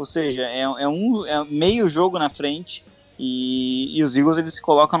 3-7. Ou seja, é meio jogo na frente E os Eagles, eles se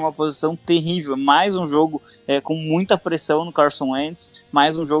colocam numa posição terrível. Mais um jogo com muita pressão no Carson Wentz,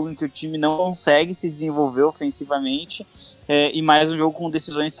 mais um jogo em que o time não consegue se desenvolver ofensivamente, e mais um jogo com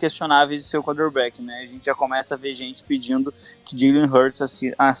decisões questionáveis de seu quarterback, né? A gente já começa a ver gente pedindo que Jalen Hurts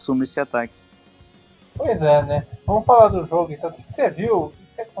assuma esse ataque. Pois é, né? Vamos falar do jogo, então. O que você viu? O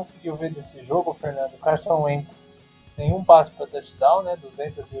que você conseguiu ver desse jogo, Fernando? O Carson Wentz, nenhum passe para touchdown, né?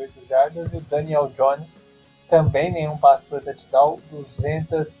 208 jardas, e o Daniel Jones também nenhum passe para touchdown,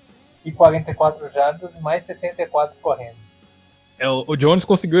 244 jardas, mais 64 correndo. O Jones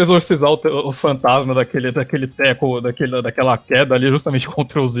conseguiu exorcizar o fantasma daquele teco, daquela queda ali justamente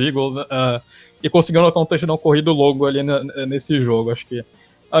contra os Eagles, e conseguiu anotar um touchdown corrido logo ali nesse jogo. Acho que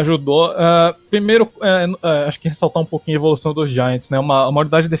ajudou. Primeiro, acho que ressaltar um pouquinho a evolução dos Giants, né? Uma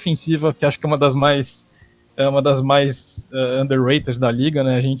unidade defensiva que acho que é uma das mais underrated da liga,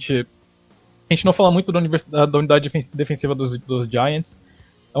 né? A gente não fala muito da unidade defensiva dos Giants.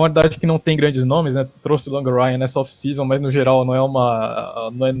 É uma unidade que não tem grandes nomes, né? Trouxe o Logan Ryan nessa off-season, mas no geral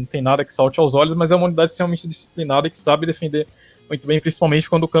não tem nada que salte aos olhos, mas é uma unidade extremamente disciplinada e que sabe defender muito bem, principalmente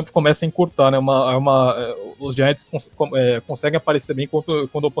quando o campo começa a encurtar, né? Os Giants conseguem aparecer bem quando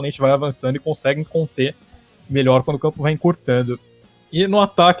o oponente vai avançando e conseguem conter melhor quando o campo vai encurtando. E no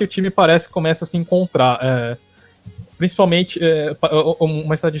ataque o time parece que começa a se encontrar. Principalmente,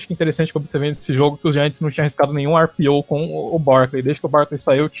 uma estatística interessante que eu observei nesse jogo, que os Giants não tinham arriscado nenhum RPO com o Barkley. Desde que o Barkley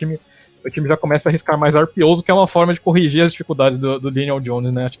saiu, o time já começa a arriscar mais RPOs, o que é uma forma de corrigir as dificuldades do Daniel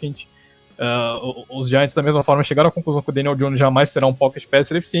Jones, né? Acho que os Giants, da mesma forma, chegaram à conclusão que o Daniel Jones jamais será um pocket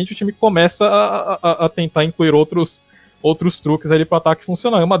passer eficiente, o time começa a tentar incluir outros truques ali para o ataque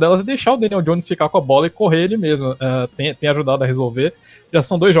funcionar. Uma delas é deixar o Daniel Jones ficar com a bola e correr ele mesmo. Tem ajudado a resolver. Já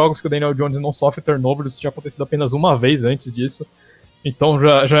são 2 jogos que o Daniel Jones não sofre turnover, isso tinha acontecido apenas uma vez antes disso. Então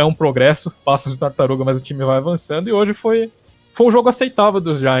já é um progresso, passos de tartaruga, mas o time vai avançando. E hoje foi um jogo aceitável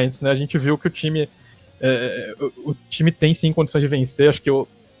dos Giants, né? A gente viu que o time tem sim condições de vencer. Acho que o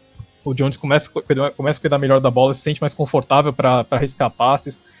Jones começa a cuidar melhor da bola, se sente mais confortável para arriscar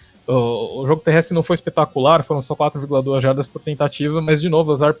passes. O jogo terrestre não foi espetacular, foram só 4,2 jardas por tentativa, mas de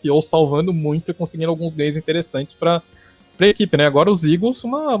novo, as RPOs salvando muito e conseguindo alguns ganhos interessantes para a equipe, né? Agora os Eagles,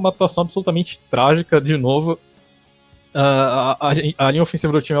 uma atuação absolutamente trágica de novo. A linha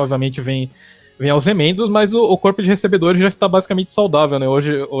ofensiva do time, obviamente, vem aos remendos, mas o corpo de recebedores já está basicamente saudável, né?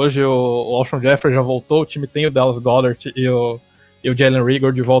 Hoje o Alshon Jeffrey já voltou, o time tem o Dallas Goedert e o Jalen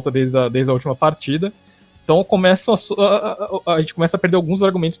Reagor de volta desde a última partida. Então a gente começa a perder alguns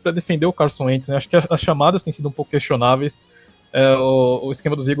argumentos para defender o Carson Wentz, né? Acho que as chamadas têm sido um pouco questionáveis. O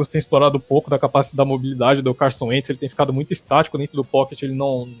esquema dos Eagles tem explorado um pouco da capacidade da mobilidade do Carson Wentz, ele tem ficado muito estático dentro do pocket, ele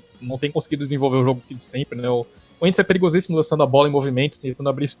não tem conseguido desenvolver o jogo de sempre, né? O Wentz é perigosíssimo lançando a bola em movimentos, tentando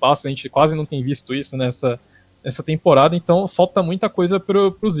abrir espaço, a gente quase não tem visto isso nessa temporada, então falta muita coisa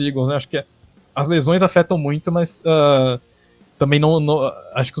para os Eagles, né? Acho que as lesões afetam muito, mas também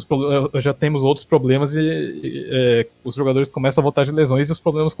acho que já temos outros problemas e os jogadores começam a voltar de lesões e os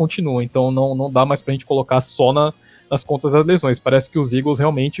problemas continuam, então não dá mais pra gente colocar só nas contas das lesões. Parece que os Eagles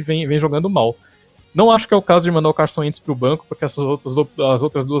realmente vêm jogando mal. Não acho que é o caso de mandar o Carson Wentz pro banco, porque as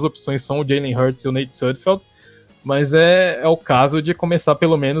outras 2 opções são o Jalen Hurts e o Nate Sudfeld, mas é o caso de começar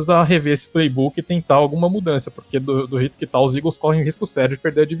pelo menos a rever esse playbook e tentar alguma mudança, porque do jeito que tá, os Eagles correm um risco sério de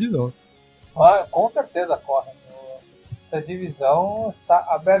perder a divisão. Com certeza correm. Essa divisão está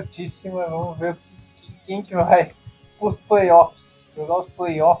abertíssima. Vamos ver quem que vai para os playoffs. Jogar os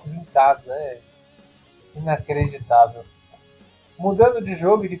playoffs em casa. É inacreditável. Mudando de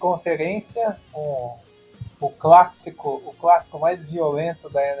jogo e de conferência, o clássico mais violento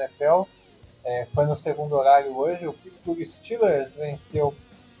da NFL foi no segundo horário hoje. O Pittsburgh Steelers venceu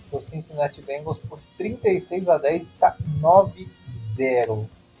o Cincinnati Bengals por 36-10, está 9-0.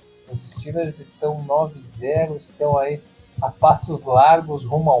 Os Steelers estão 9-0, estão aí a passos largos,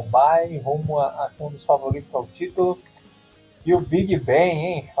 rumo ao bye, rumo a ser um dos favoritos ao título. E o Big Ben,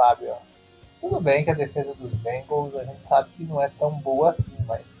 hein, Fábio? Tudo bem que a defesa dos Bengals a gente sabe que não é tão boa assim,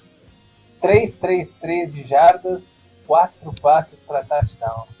 mas 3 de jardas, 4 passes para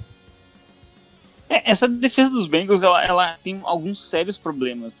touchdown. Essa defesa dos Bengals, ela tem alguns sérios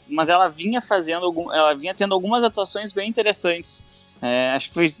problemas, mas ela vinha tendo algumas atuações bem interessantes. Acho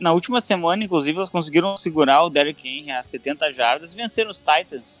que foi na última semana, inclusive, elas conseguiram segurar o Derrick Henry a 70 jardas e venceram os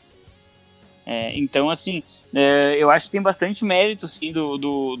Titans. Então, assim, eu acho que tem bastante mérito, sim,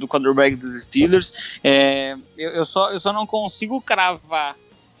 do quarterback dos Steelers. Eu só não consigo cravar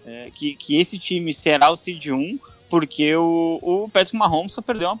que esse time será o seed 1, porque o Patrick Mahomes só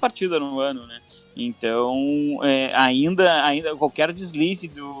perdeu uma partida no ano, né? Então, ainda qualquer deslize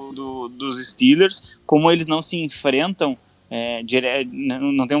dos Steelers, como eles não se enfrentam,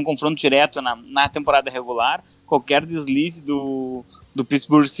 não tem um confronto direto na temporada regular, qualquer deslize do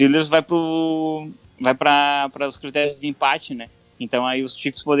Pittsburgh Steelers vai para os critérios de empate, né? Então aí os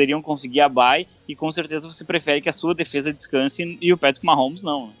Chiefs poderiam conseguir a bye e com certeza você prefere que a sua defesa descanse e o Patrick Mahomes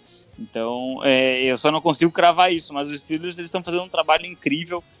não, né? Então eu só não consigo cravar isso, mas os Steelers eles estão fazendo um trabalho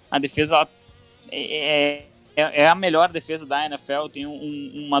incrível, a defesa é a melhor defesa da NFL, tem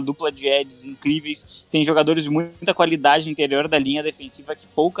uma dupla de edges incríveis, tem jogadores de muita qualidade no interior da linha defensiva que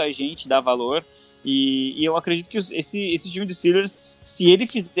pouca gente dá valor, e eu acredito que esse time de Steelers, se ele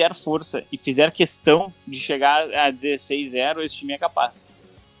fizer força e fizer questão de chegar a 16-0, esse time é capaz.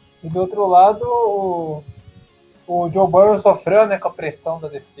 E do outro lado, o Joe Burrow sofreu, né, com a pressão da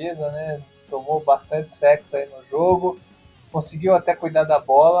defesa, né, tomou bastante sacks aí no jogo, conseguiu até cuidar da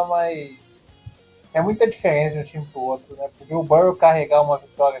bola, mas é muita diferença de um time pro outro, né? Porque o Burrow carregar uma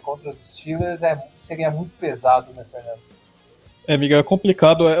vitória contra os Steelers seria muito pesado, né, Fernando? Miguel, é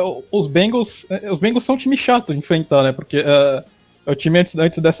complicado. Os Bengals são um time chato de enfrentar, né? Porque o time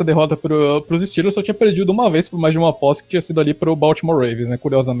antes dessa derrota pros Steelers só tinha perdido uma vez por mais de uma posse, que tinha sido ali pro Baltimore Ravens, né?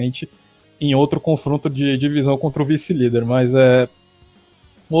 Curiosamente, em outro confronto de divisão contra o vice-líder. Mas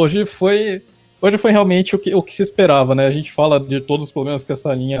hoje foi realmente o que se esperava, né? A gente fala de todos os problemas que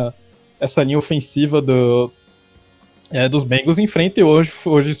essa linha ofensiva dos Bengals enfrenta, e hoje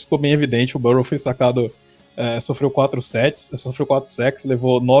isso ficou bem evidente. O Burrow foi sacado, sofreu 4 sacks,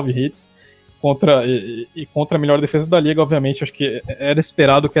 levou 9 hits contra a melhor defesa da liga. Obviamente, acho que era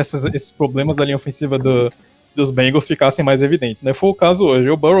esperado que esses problemas da linha ofensiva dos Bengals ficassem mais evidentes, né? Foi o caso hoje.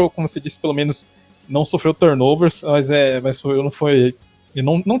 O Burrow, como você disse, pelo menos não sofreu turnovers, mas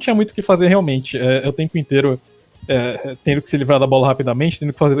não tinha muito o que fazer realmente. O tempo inteiro tendo que se livrar da bola rapidamente,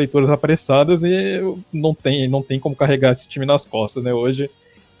 tendo que fazer leituras apressadas, e não tem como carregar esse time nas costas, né?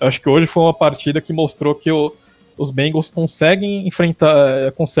 Acho que hoje foi uma partida que mostrou que os Bengals conseguem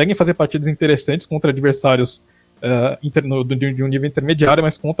fazer partidas interessantes contra adversários de um nível intermediário,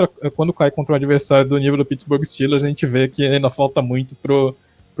 mas quando cai contra um adversário do nível do Pittsburgh Steelers, a gente vê que ainda falta muito pro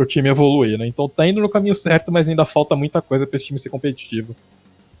time evoluir, né? Então tá indo no caminho certo, mas ainda falta muita coisa para esse time ser competitivo.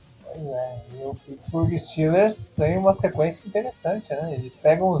 Pois é, e o Pittsburgh Steelers tem uma sequência interessante, né? Eles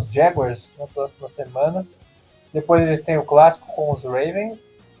pegam os Jaguars na próxima semana, depois eles têm o clássico com os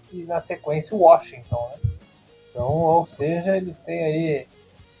Ravens e na sequência o Washington, né? Então, ou seja, eles têm aí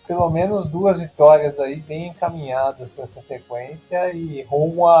pelo menos 2 vitórias aí bem encaminhadas para essa sequência e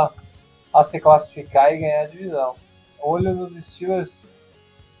rumo a se classificar e ganhar a divisão. Olho nos Steelers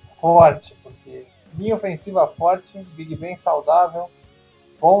forte, porque linha ofensiva forte, Big Ben saudável,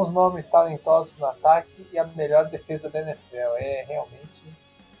 bons nomes talentosos no ataque e a melhor defesa da NFL. Realmente.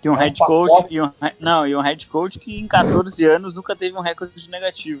 E um head coach, e um head coach que em 14 anos nunca teve um recorde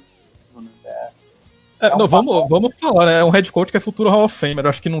negativo. Vamos falar, né? É um head coach que é futuro Hall of Famer,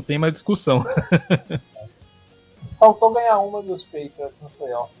 acho que não tem mais discussão. Faltou ganhar uma dos Patriots no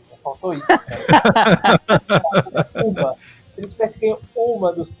playoff. Faltou isso. Uma. Se ele tivesse ganho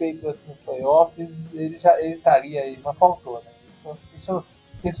uma dos Patriots nos playoffs, ele estaria aí, mas faltou, né? Isso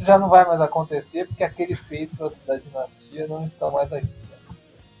já não vai mais acontecer, porque aqueles Patriots da dinastia não estão mais aqui, né?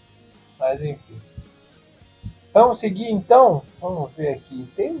 Mas enfim. Vamos seguir então? Vamos ver aqui.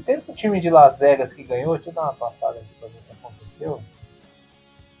 Teve um time de Las Vegas que ganhou. Deixa eu dar uma passada aqui pra ver o que aconteceu.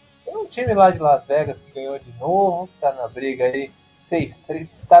 Tem um time lá de Las Vegas que ganhou de novo. Tá na briga aí. 6-3,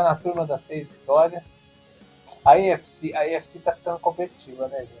 tá na turma das 6 vitórias. A AFC tá ficando competitiva,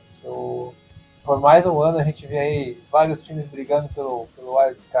 né, gente? Por mais um ano a gente vê aí vários times brigando pelo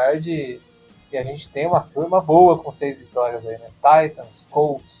Wild Card e a gente tem uma turma boa com 6 vitórias aí, né? Titans,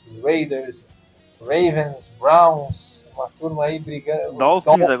 Colts, Raiders, Ravens, Browns, uma turma aí brigando.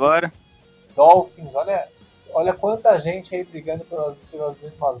 Dolphins agora. Dolphins, olha quanta gente aí brigando pelas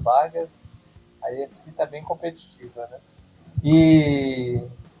mesmas vagas. A AFC tá bem competitiva, né? E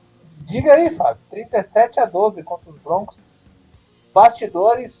diga aí, Fábio, 37-12 contra os Broncos.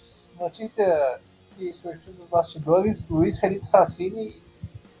 Bastidores, notícia que surgiu dos bastidores, Luiz Felipe Sassini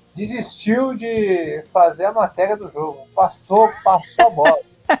desistiu de fazer a matéria do jogo. Passou a bola.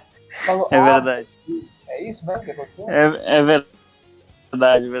 Falou, verdade. É isso mesmo que aconteceu? É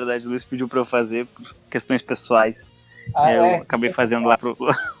verdade. O Luiz pediu pra eu fazer por questões pessoais. Eu acabei fazendo lá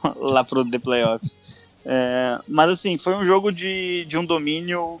pro The Playoffs. Mas assim, foi um jogo de um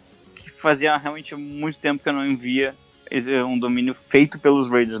domínio que fazia realmente muito tempo que eu não via. Um domínio feito pelos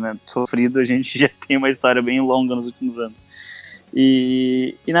Raiders, né? Sofrido, a gente já tem uma história bem longa nos últimos anos.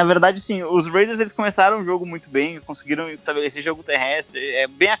 E na verdade, sim, os Raiders eles começaram o jogo muito bem, conseguiram estabelecer jogo terrestre. É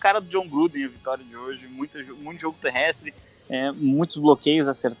bem a cara do John Gruden a vitória de hoje, muito jogo terrestre, muitos bloqueios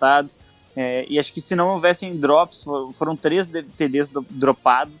acertados. E acho que se não houvessem drops, foram 3 TDs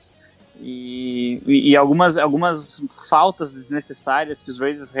dropados e algumas faltas desnecessárias que os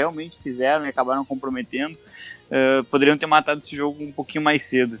Raiders realmente fizeram e acabaram comprometendo, poderiam ter matado esse jogo um pouquinho mais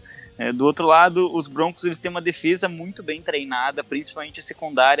cedo. Do outro lado, os Broncos eles têm uma defesa muito bem treinada, principalmente a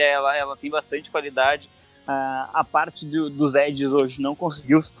secundária, ela tem bastante qualidade. A parte dos edges hoje não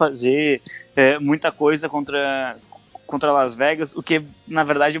conseguiu fazer muita coisa contra Las Vegas, o que na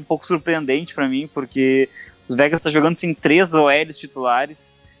verdade é um pouco surpreendente para mim, porque os Vegas está jogando sem 3 OLs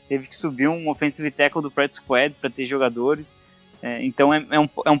titulares, teve que subir um offensive tackle do practice squad para ter jogadores, então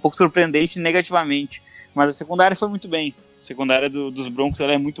é um pouco surpreendente negativamente, mas a secundária foi muito bem. A secundária dos Broncos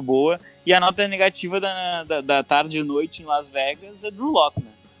ela é muito boa. E a nota negativa da tarde e noite em Las Vegas é Drew Lock,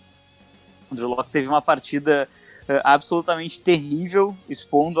 né? O Drew Lock teve uma partida absolutamente terrível,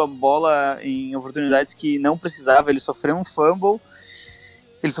 expondo a bola em oportunidades que não precisava. Ele sofreu um fumble,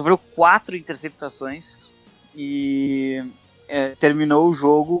 ele sofreu 4 interceptações e terminou o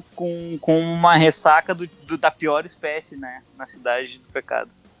jogo com uma ressaca da pior espécie, né? Na cidade do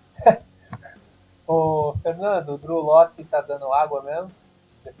pecado. Ô, Fernando, o Drew Lock tá dando água mesmo?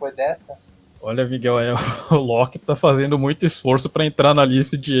 Depois dessa? Olha, Miguel, o Locke tá fazendo muito esforço para entrar na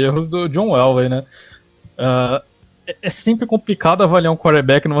lista de erros do John Elway, né? É sempre complicado avaliar um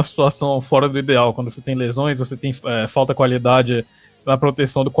quarterback numa situação fora do ideal, quando você tem lesões, você tem falta de qualidade na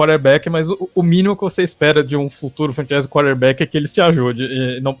proteção do quarterback, mas o mínimo que você espera de um futuro franchise quarterback é que ele se ajude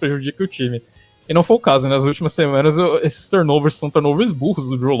e não prejudique o time. E não foi o caso, né? Nas últimas semanas, esses turnovers são turnovers burros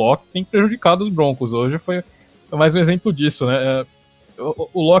do Drew Lock, que tem prejudicado os Broncos. Hoje foi mais um exemplo disso, né?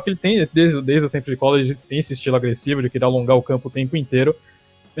 O Lock, ele tem, desde o tempo de college, tem esse estilo agressivo de querer alongar o campo o tempo inteiro.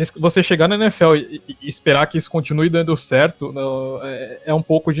 Mas você chegar na NFL e esperar que isso continue dando certo é um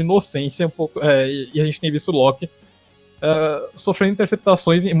pouco de inocência, e a gente tem visto o Lock sofrendo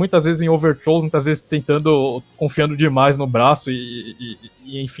interceptações, muitas vezes em overthrows, muitas vezes confiando demais no braço e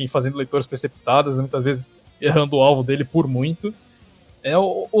enfim, fazendo leituras precipitadas, muitas vezes errando o alvo dele por muito.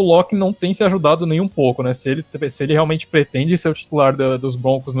 O Lock não tem se ajudado nem um pouco, né? Se ele realmente pretende ser o titular dos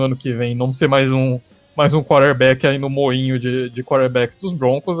Broncos no ano que vem, não ser mais um quarterback aí no moinho de quarterbacks dos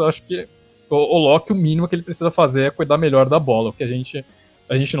Broncos, acho que o Lock, o mínimo que ele precisa fazer é cuidar melhor da bola, o que a gente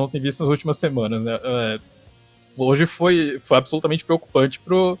não tem visto nas últimas semanas, né? Hoje foi absolutamente preocupante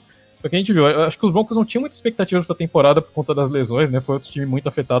pro que a gente viu. Eu acho que os Broncos não tinham muita expectativa pra temporada por conta das lesões, né? Foi outro time muito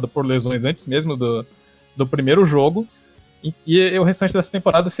afetado por lesões antes mesmo do primeiro jogo. E o restante dessa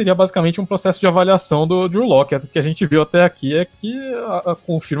temporada seria basicamente um processo de avaliação do Drew Lock. O que a gente viu até aqui é que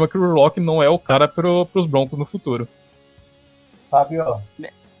confirma que o Drew Lock não é o cara pros Broncos no futuro. Fábio,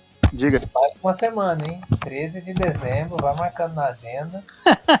 diga. Mais uma semana, hein? 13 de dezembro, vai marcando na agenda.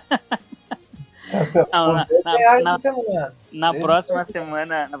 Na próxima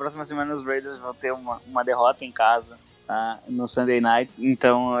semana os Raiders vão ter uma derrota em casa, tá? No Sunday Night,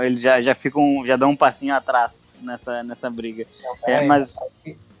 então eles já dão um passinho atrás nessa briga. Então, mas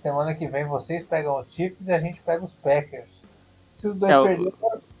semana que vem vocês pegam os Chiefs e a gente pega os Packers. Se os dois perderem,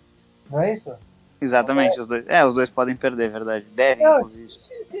 não é isso? Exatamente, os dois podem perder, é verdade. Devem, inclusive.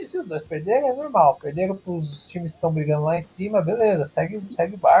 Se os dois perderem, é normal. Perderam para os times que estão brigando lá em cima, beleza, segue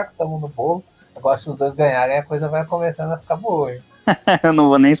o barco, estamos no bolo. Agora, se os dois ganharem, a coisa vai começando a ficar boa, hein? Eu não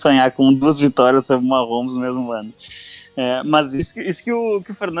vou nem sonhar com 2 vitórias sobre o Mahomes no mesmo ano. Mas isso que o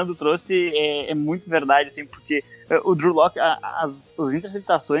Fernando trouxe é muito verdade, assim, porque o Drew Lock, as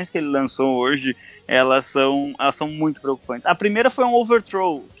interceptações que ele lançou hoje, elas são muito preocupantes. A primeira foi um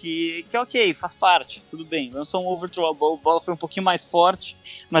overthrow, que ok, faz parte, tudo bem. Lançou um overthrow, a bola foi um pouquinho mais forte,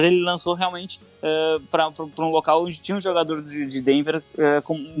 mas ele lançou realmente para um local onde tinha um jogador de Denver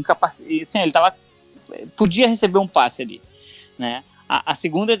com incapacidade. Sim, ele podia receber um passe ali, né? A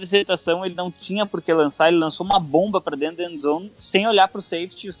segunda interceptação ele não tinha por que lançar, ele lançou uma bomba para dentro da end zone sem olhar para o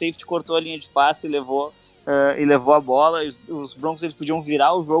safety cortou a linha de passe e levou a bola. Os Broncos eles podiam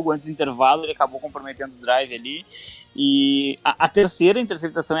virar o jogo antes do intervalo, ele acabou comprometendo o drive ali. E a terceira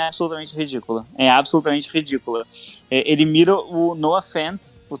interceptação é absolutamente ridícula. Ele mira o Noah Fant,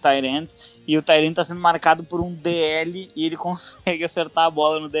 o tight end, e o tight end está sendo marcado por um DL e ele consegue acertar a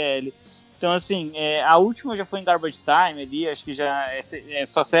bola no DL. Então, assim, a última já foi em garbage time ali, acho que já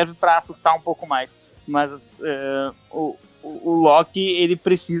só serve para assustar um pouco mais. Mas o Lock, ele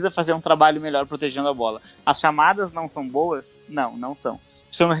precisa fazer um trabalho melhor protegendo a bola. As chamadas não são boas? Não são.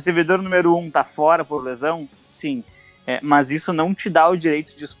 Se o recebedor número 1 tá fora por lesão? Sim. Mas isso não te dá o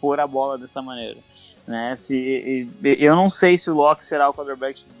direito de expor a bola dessa maneira. né? Eu não sei se o Locke será o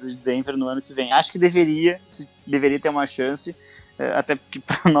quarterback do Denver no ano que vem. Acho que deveria ter uma chance, até porque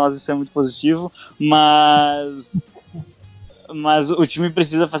para nós isso é muito positivo, mas o time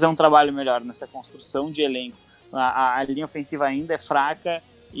precisa fazer um trabalho melhor nessa construção de elenco. A linha ofensiva ainda é fraca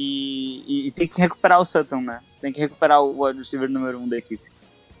e tem que recuperar o Sutton, né? Tem que recuperar o wide receiver número 1 da equipe.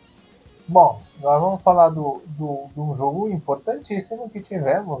 Bom, nós vamos falar de um jogo importantíssimo que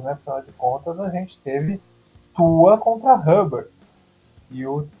tivemos, né? Afinal de contas, a gente teve Tua contra Herbert. E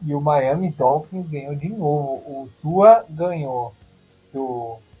o Miami Dolphins ganhou de novo. O Tua ganhou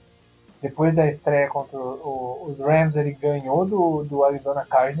depois da estreia contra os Rams, ele ganhou do Arizona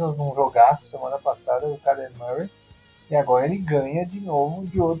Cardinals num jogaço semana passada, do Kyler Murray. E agora ele ganha de novo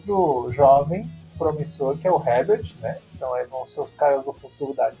de outro jovem promissor, que é o Herbert, né? Vão ser os caras do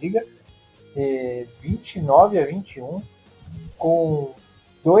futuro da liga. 29-21, com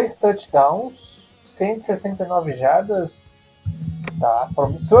 2 touchdowns, 169 jardas. Tá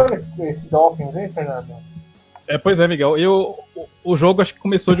promissor esse Dolphins, hein, Fernando? Pois é, Miguel. O jogo acho que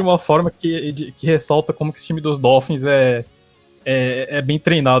começou de uma forma que ressalta como que esse time dos Dolphins é bem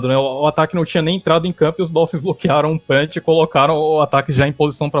treinado, né? O ataque não tinha nem entrado em campo e os Dolphins bloquearam um punch e colocaram o ataque já em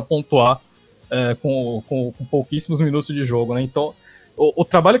posição para pontuar com pouquíssimos minutos de jogo, né? Então, o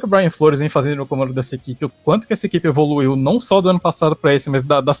trabalho que o Brian Flores vem fazendo no comando dessa equipe, o quanto que essa equipe evoluiu, não só do ano passado para esse, mas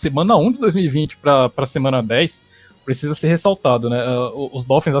da semana 1 de 2020 para a semana 10, precisa ser ressaltado, né? Os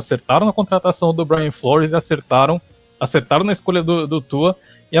Dolphins acertaram na contratação do Brian Flores e acertaram na escolha do Tua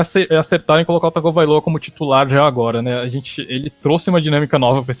e acertaram em colocar o Tagovailoa como titular já agora, né? Ele trouxe uma dinâmica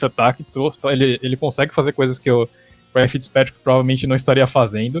nova para esse ataque, ele consegue fazer coisas que o Brian Fitzpatrick provavelmente não estaria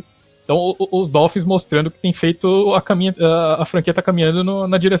fazendo. Então, os Dolphins mostrando que tem feito a franquia está caminhando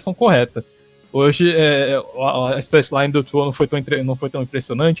na direção correta. Hoje, a statline do Tua não foi tão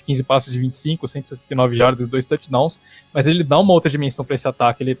impressionante, 15 passes de 25, 169 jardas e 2 touchdowns, mas ele dá uma outra dimensão para esse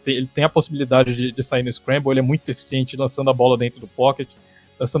ataque, ele tem a possibilidade de sair no scramble, ele é muito eficiente lançando a bola dentro do pocket,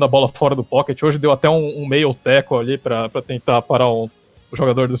 lançando a bola fora do pocket. Hoje deu até um meio tackle ali para tentar parar o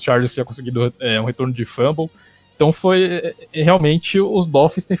jogador dos Chargers que tinha conseguido um retorno de fumble. Então realmente os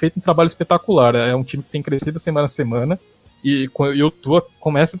Dolphins têm feito um trabalho espetacular, é um time que tem crescido semana a semana, e o Tua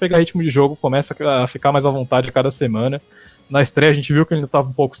começa a pegar ritmo de jogo, começa a ficar mais à vontade a cada semana. Na estreia a gente viu que ele ainda estava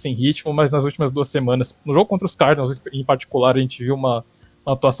um pouco sem ritmo, mas nas últimas 2 semanas, no jogo contra os Cardinals em particular, a gente viu uma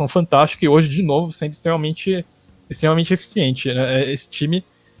atuação fantástica, e hoje de novo sendo extremamente eficiente, né? Esse time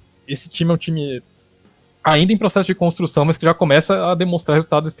é um time ainda em processo de construção, mas que já começa a demonstrar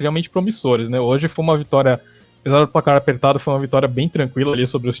resultados extremamente promissores, né? Hoje foi uma vitória, apesar do placar apertado, foi uma vitória bem tranquila ali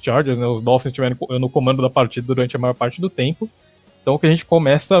sobre os Chargers, né? Os Dolphins estiveram no comando da partida durante a maior parte do tempo. Então o que a gente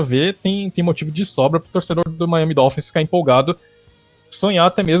começa a ver tem motivo de sobra para o torcedor do Miami Dolphins ficar empolgado, sonhar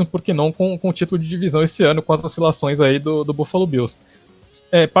até mesmo, porque não, com o título de divisão esse ano, com as oscilações aí do Buffalo Bills.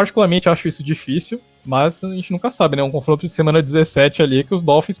 Particularmente acho isso difícil, mas a gente nunca sabe, né? Um confronto de semana 17 ali que os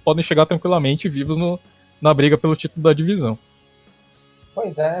Dolphins podem chegar tranquilamente vivos na briga pelo título da divisão.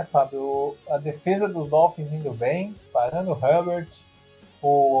 Pois é, né, Fábio? A defesa dos Dolphins indo bem, parando o Herbert,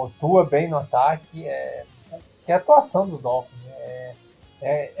 o Tua bem no ataque. Que a atuação dos Dolphins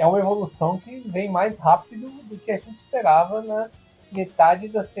é uma evolução que vem mais rápido do que a gente esperava na metade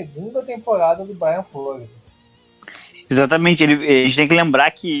da segunda temporada do Brian Flores. Exatamente, a gente tem que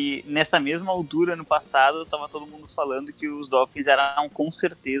lembrar que nessa mesma altura, no passado, estava todo mundo falando que os Dolphins eram com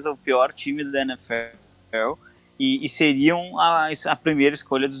certeza o pior time da NFL, e seriam a primeira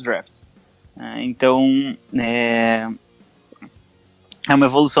escolha dos drafts. Então, é uma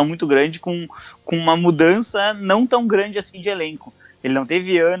evolução muito grande com uma mudança não tão grande assim de elenco. Ele não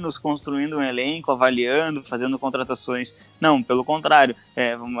teve anos construindo um elenco, avaliando, fazendo contratações. Não, pelo contrário,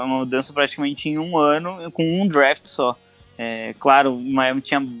 uma mudança praticamente em 1 ano, com um draft só. Claro, o Miami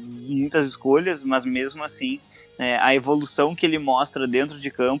tinha muitas escolhas, mas mesmo assim, a evolução que ele mostra dentro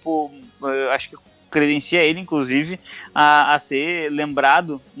de campo, acho que credencia ele, inclusive, a ser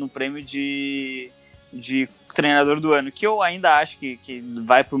lembrado no prêmio de treinador do ano, que eu ainda acho que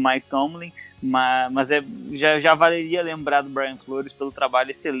vai para o Mike Tomlin, mas já valeria lembrar do Brian Flores pelo trabalho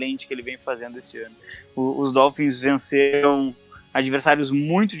excelente que ele vem fazendo esse ano. Os Dolphins venceram adversários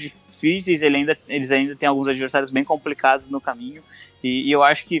muito difíceis, eles ainda têm alguns adversários bem complicados no caminho, e eu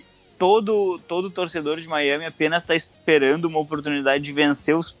acho que todo torcedor de Miami apenas está esperando uma oportunidade de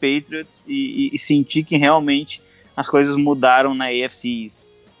vencer os Patriots e sentir que realmente as coisas mudaram na AFC East.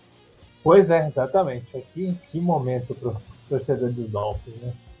 Pois é, exatamente. Aqui, que momento para o torcedor dos Dolphins,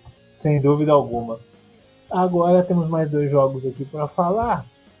 né? Sem dúvida alguma. Agora temos mais 2 jogos aqui para falar.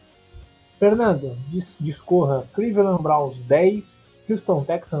 Fernando, discorra. Cleveland Browns 10, Houston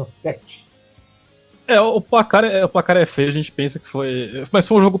Texans 7. O placar é feio, a gente pensa que foi... Mas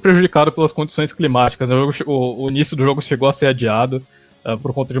foi um jogo prejudicado pelas condições climáticas, né? O início do jogo chegou a ser adiado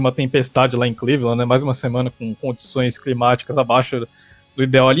por conta de uma tempestade lá em Cleveland, né? Mais uma semana com condições climáticas abaixo do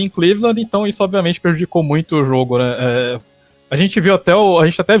ideal ali em Cleveland, então isso obviamente prejudicou muito o jogo, né? A gente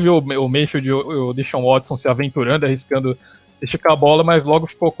até viu o Mayfield e o Deshaun Watson se aventurando, arriscando esticar a bola, mas logo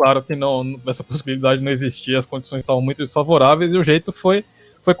ficou claro que essa possibilidade não existia, as condições estavam muito desfavoráveis e o jeito foi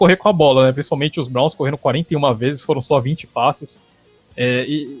correr com a bola, né? Principalmente os Browns correndo 41 vezes, foram só 20 passes.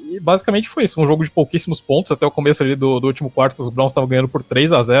 E basicamente foi isso, um jogo de pouquíssimos pontos, até o começo ali do último quarto, os Browns estavam ganhando por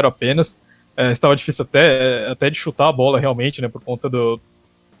 3-0 apenas. Estava difícil até de chutar a bola realmente, né? Por conta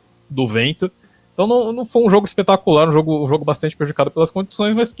do vento. Então não foi um jogo espetacular, um jogo bastante prejudicado pelas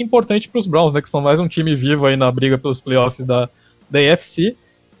condições, mas que importante para os Browns, né? Que são mais um time vivo aí na briga pelos playoffs da AFC.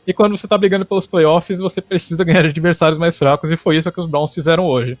 E quando você tá brigando pelos playoffs, você precisa ganhar de adversários mais fracos, e foi isso que os Browns fizeram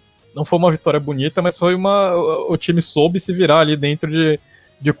hoje. Não foi uma vitória bonita, mas foi o time soube se virar ali dentro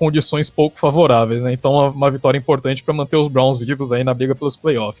de condições pouco favoráveis, né? Então uma vitória importante para manter os Browns vivos aí na briga pelos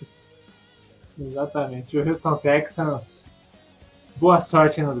playoffs. Exatamente. O Houston Texans, boa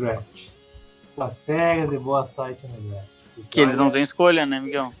sorte no draft. Boas férias e boa sorte no draft. Que eles não têm escolha, né,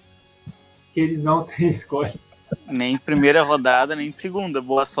 Miguel? Que eles não têm escolha. Nem de primeira rodada, nem de segunda.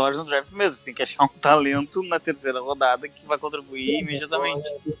 Boa sorte no draft mesmo. Você tem que achar um talento na terceira rodada que vai contribuir imediatamente.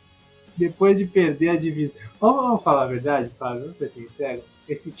 Depois de perder a divisão. Vamos falar a verdade, Fábio? Vamos ser sincero.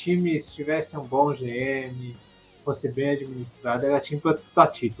 Esse time, se tivesse um bom GM, fosse bem administrado, era time para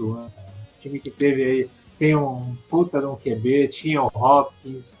disputar título, né? O time que teve aí, tem um puta de um QB, tinha o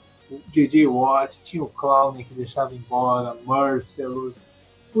Hopkins, o J.J. Watt, tinha o Clown que deixava embora, Mercilus,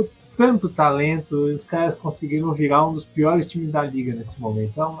 tanto talento, os caras conseguiram virar um dos piores times da liga nesse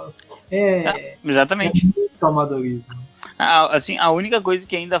momento. Então, exatamente. É muito amadorismo. Assim, a única coisa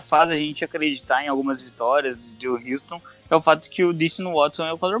que ainda faz a gente acreditar em algumas vitórias de Houston é o fato de que o Deshaun Watson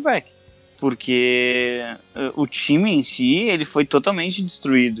é o quarterback. Porque o time em si, ele foi totalmente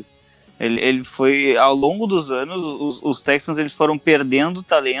destruído. Ele foi, ao longo dos anos, os Texans eles foram perdendo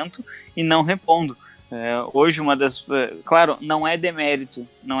talento e não repondo. Hoje claro, não é demérito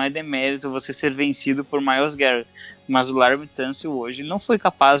você ser vencido por Myles Garrett, mas o Larry Tunsil hoje não foi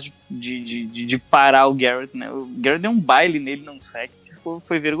capaz de parar o Garrett, né? O Garrett deu um baile nele num sack,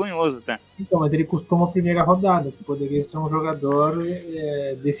 foi vergonhoso, tá? Então, mas ele custou uma primeira rodada, que poderia ser um jogador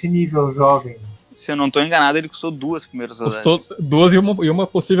desse nível jovem. Se eu não estou enganado, ele custou 2 primeiras rodadas. Custou 2 e uma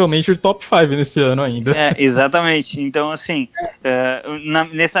possivelmente de top 5 nesse ano ainda. Exatamente. Então, assim,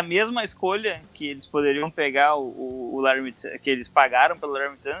 nessa mesma escolha que eles poderiam pegar o Larry, que eles pagaram pelo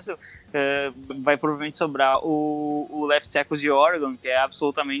Larry Tunsil, vai provavelmente sobrar o left tackle de Oregon, que é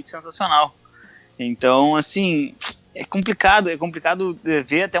absolutamente sensacional. Então, assim, é complicado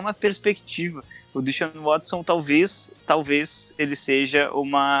ver até uma perspectiva. O Deshaun Watson talvez ele seja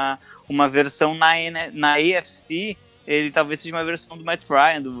uma versão na AFC, ele talvez seja uma versão do Matt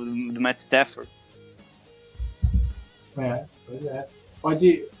Ryan, do Matt Stafford. Pois é.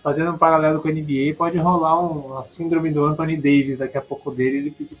 Fazendo um paralelo com a NBA, pode rolar uma síndrome do Anthony Davis daqui a pouco dele,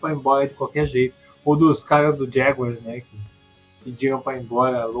 ele pedir para ir embora de qualquer jeito. Ou dos caras do Jaguars, né, que pediram para ir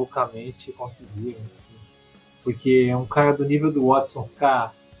embora loucamente e conseguiram. Porque um cara do nível do Watson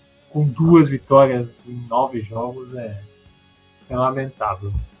ficar com 2 vitórias em 9 jogos é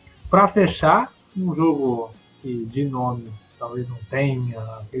lamentável. Para fechar, um jogo que de nome talvez não tenha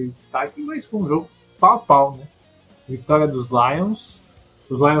aquele destaque, mas foi um jogo pau a pau, né? Vitória dos Lions.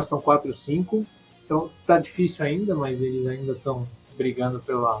 Os Lions estão 4-5, então tá difícil ainda, mas eles ainda estão brigando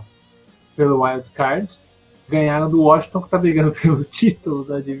pelo wild card. Ganharam do Washington, que está brigando pelo título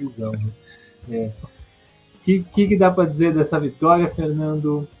da divisão, né? Que dá para dizer dessa vitória,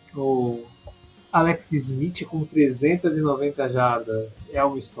 Fernando? O Alex Smith com 390 jardas é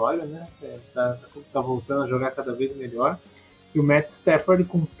uma história, né? Tá voltando a jogar cada vez melhor. E o Matt Stafford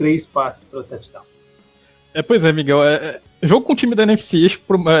com 3 passes para touchdown. Pois é, Miguel. Jogo com o time da NFC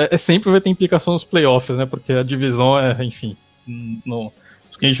sempre vai ter implicação nos playoffs, né? Porque a divisão enfim,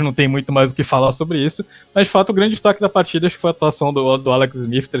 a gente não tem muito mais o que falar sobre isso. Mas, de fato, o grande destaque da partida acho que foi a atuação do Alex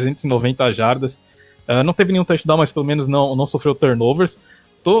Smith, 390 jardas. Não teve nenhum touchdown, mas pelo menos não sofreu turnovers.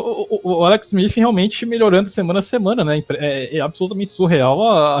 O Alex Smith realmente melhorando semana a semana, né? É absolutamente surreal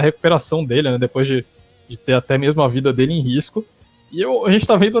a recuperação dele, né? Depois de ter até mesmo a vida dele em risco. E a gente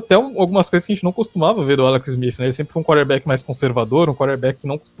tá vendo até algumas coisas que a gente não costumava ver do Alex Smith, né? Ele sempre foi um quarterback mais conservador, um quarterback que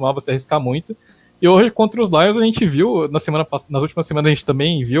não costumava se arriscar muito. E hoje, contra os Lions, a gente viu, nas últimas semanas a gente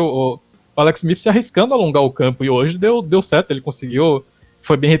também viu o Alex Smith se arriscando a alongar o campo. E hoje deu certo, ele conseguiu,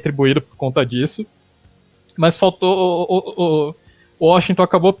 foi bem retribuído por conta disso. Mas faltou o Washington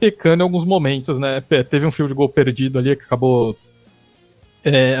acabou pecando em alguns momentos, né? Teve um field goal perdido ali que acabou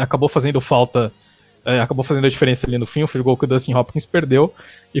fazendo falta, acabou fazendo a diferença ali no fim, o field goal que o Dustin Hopkins perdeu.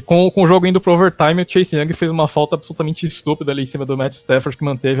 E com o jogo indo pro overtime, o Chase Young fez uma falta absolutamente estúpida ali em cima do Matt Stafford, que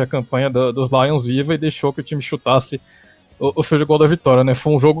manteve a campanha dos Lions viva e deixou que o time chutasse o field goal da vitória, né?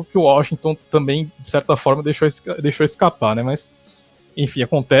 Foi um jogo que o Washington também, de certa forma, deixou escapar, né? Mas, enfim,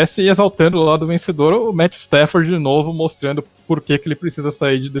 acontece, e exaltando o lado vencedor, o Matt Stafford de novo, mostrando por que ele precisa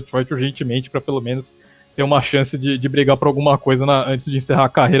sair de Detroit urgentemente para pelo menos ter uma chance de brigar por alguma coisa antes de encerrar a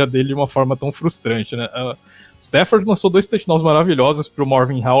carreira dele de uma forma tão frustrante, né? Stafford lançou 2 touchdowns maravilhosos pro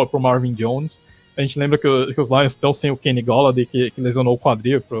Marvin Howell e pro Marvin Jones. A gente lembra que os Lions estão sem o Kenny Golladay, que lesionou o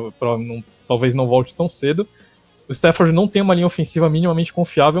quadril, talvez não volte tão cedo. O Stafford não tem uma linha ofensiva minimamente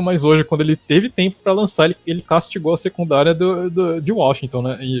confiável, mas hoje, quando ele teve tempo para lançar, ele castigou a secundária de Washington,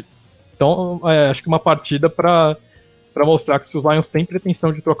 né? Então, acho que uma partida para mostrar que se os Lions têm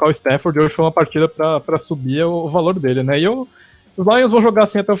pretensão de trocar o Stafford, hoje foi uma partida para subir o valor dele, né? Os Lions vão jogar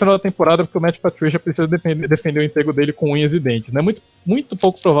assim até o final da temporada, porque o Matt Patricia precisa defender o emprego dele com unhas e dentes, né? Muito, muito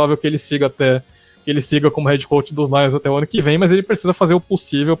pouco provável que ele siga como head coach dos Lions até o ano que vem, mas ele precisa fazer o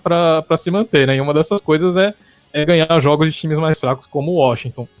possível para se manter, né? E uma dessas coisas é ganhar jogos de times mais fracos como o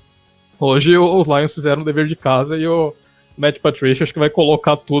Washington. Hoje os Lions fizeram o dever de casa e o Matt Patricia acho que vai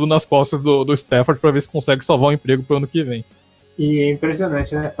colocar tudo nas costas do Stafford para ver se consegue salvar o emprego pro ano que vem. E é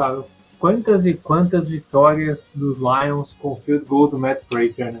impressionante, né, Fábio? Quantas e quantas vitórias dos Lions com o field goal do Matt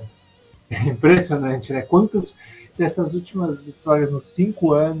Prater, né? É impressionante, né? Quantas dessas últimas vitórias nos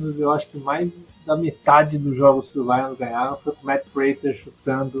 5 anos, eu acho que mais da metade dos jogos que os Lions ganharam foi com o Matt Prater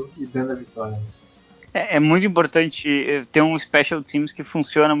chutando e dando a vitória. É muito importante ter um special teams que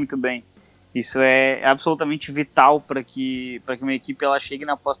funciona muito bem. Isso é absolutamente vital para que uma equipe ela chegue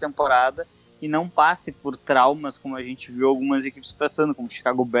na pós-temporada e não passe por traumas como a gente viu algumas equipes passando, como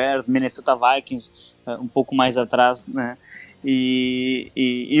Chicago Bears, Minnesota Vikings, um pouco mais atrás, né?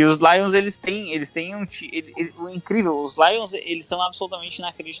 E os Lions eles têm o incrível, os Lions eles são absolutamente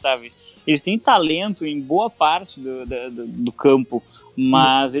inacreditáveis. Eles têm talento em boa parte do campo,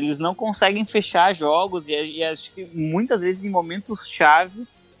 mas eles não conseguem fechar jogos e acho que muitas vezes em momentos chave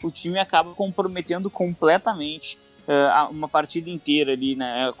o time acaba comprometendo completamente uma partida inteira ali,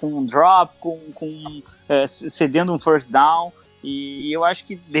 né? Com um drop, cedendo um first down, e eu acho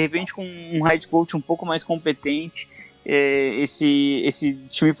que de repente com um head coach um pouco mais competente, esse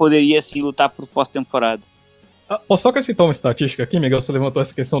time poderia assim lutar por pós-temporada. Posso só acrescentar uma estatística aqui, Miguel? Você levantou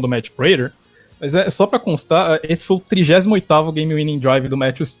essa questão do Matt Prater, mas só para constar, esse foi o 38º game winning drive do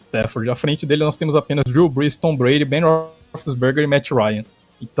Matthew Stafford. À frente dele nós temos apenas Drew Brees, Tom Brady, Ben Roethlisberger e Matt Ryan.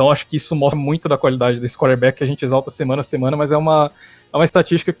 Então acho que isso mostra muito da qualidade desse quarterback que a gente exalta semana a semana, mas é uma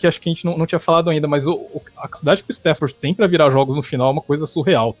estatística que acho que a gente não tinha falado ainda, mas a capacidade que o Stafford tem para virar jogos no final é uma coisa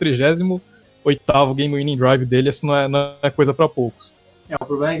surreal. O 38º game winning drive dele, isso não é coisa para poucos. O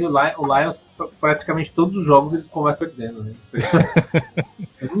problema é que o Lions, praticamente todos os jogos, eles começam perdendo, né?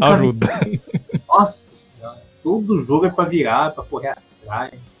 Ajuda. Nossa senhora, todo jogo é para virar, para correr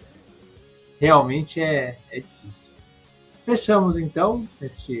atrás. Realmente é difícil. Fechamos então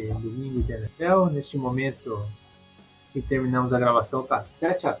neste domingo de NFL. Neste momento que terminamos a gravação, tá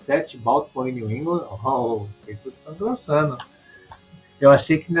 7-7, Baltimore e New England. Os Patriots estão lançando. Eu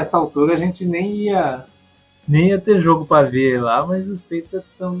achei que nessa altura a gente nem ia ter jogo para ver lá, mas os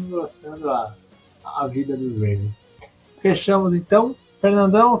Patriots estão engrossando a vida dos Ravens. Fechamos então.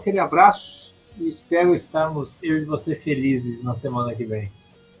 Fernandão, aquele abraço e espero estarmos eu e você felizes na semana que vem.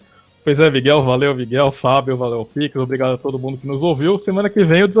 Pois é, Miguel, valeu, Miguel, Fábio, valeu, Pix, obrigado a todo mundo que nos ouviu. Semana que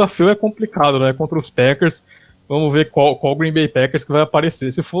vem o desafio é complicado, né? Contra os Packers. Vamos ver qual Green Bay Packers que vai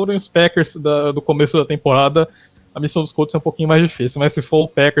aparecer. Se forem os Packers do começo da temporada, a missão dos Colts é um pouquinho mais difícil. Mas se for o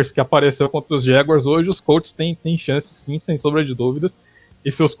Packers que apareceu contra os Jaguars, hoje os Colts têm chance sim, sem sombra de dúvidas.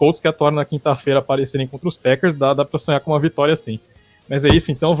 E se os Colts que atuaram na quinta-feira aparecerem contra os Packers, dá pra sonhar com uma vitória sim. Mas é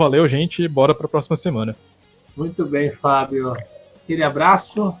isso então, valeu gente, bora pra próxima semana. Muito bem, Fábio. Aquele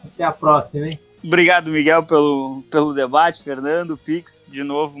abraço, até a próxima, hein? Obrigado, Miguel, pelo debate, Fernando, Pix, de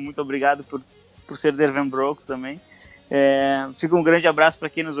novo, muito obrigado por ser Derven Brooks também. Fica um grande abraço para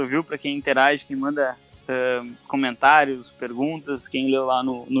quem nos ouviu, para quem interage, quem manda comentários, perguntas, quem leu lá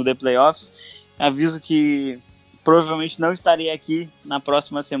no The Playoffs. Aviso que provavelmente não estarei aqui na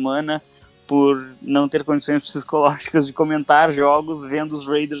próxima semana por não ter condições psicológicas de comentar jogos vendo os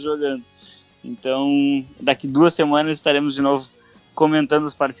Raiders jogando. Então, daqui 2 semanas estaremos de novo comentando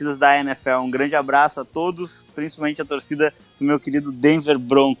as partidas da NFL. Um grande abraço a todos, principalmente a torcida do meu querido Denver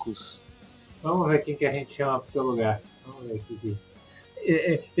Broncos. Vamos ver quem que a gente chama para o seu lugar. Vamos ver aqui.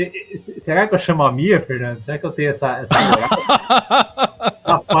 Será que eu chamo a Mia, Fernando? Será que eu tenho essa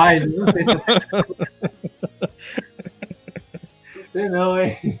Rapaz, eu não sei se eu... Não sei não,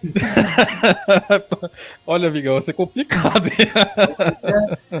 hein? Olha, amigão, vai ser complicado.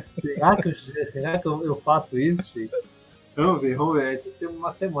 Será que eu faço isso, Chico? Vamos ver. Temos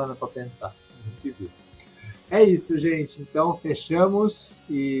uma semana para pensar. É isso, gente. Então, fechamos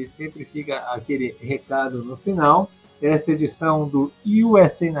e sempre fica aquele recado no final. Essa edição do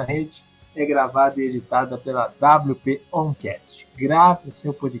USA na Rede é gravada e editada pela WP Oncast. Grave o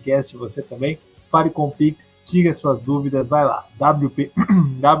seu podcast, você também. Fale com o Pix, diga suas dúvidas, vai lá.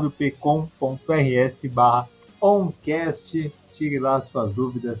 wp.com.rs/oncast. Tire lá suas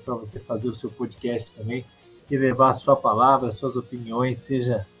dúvidas para você fazer o seu podcast também e levar a sua palavra, suas opiniões,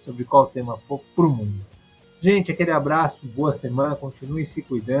 seja sobre qual tema for, para o mundo. Gente, aquele abraço, boa semana, continue se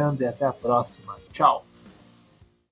cuidando e até a próxima. Tchau!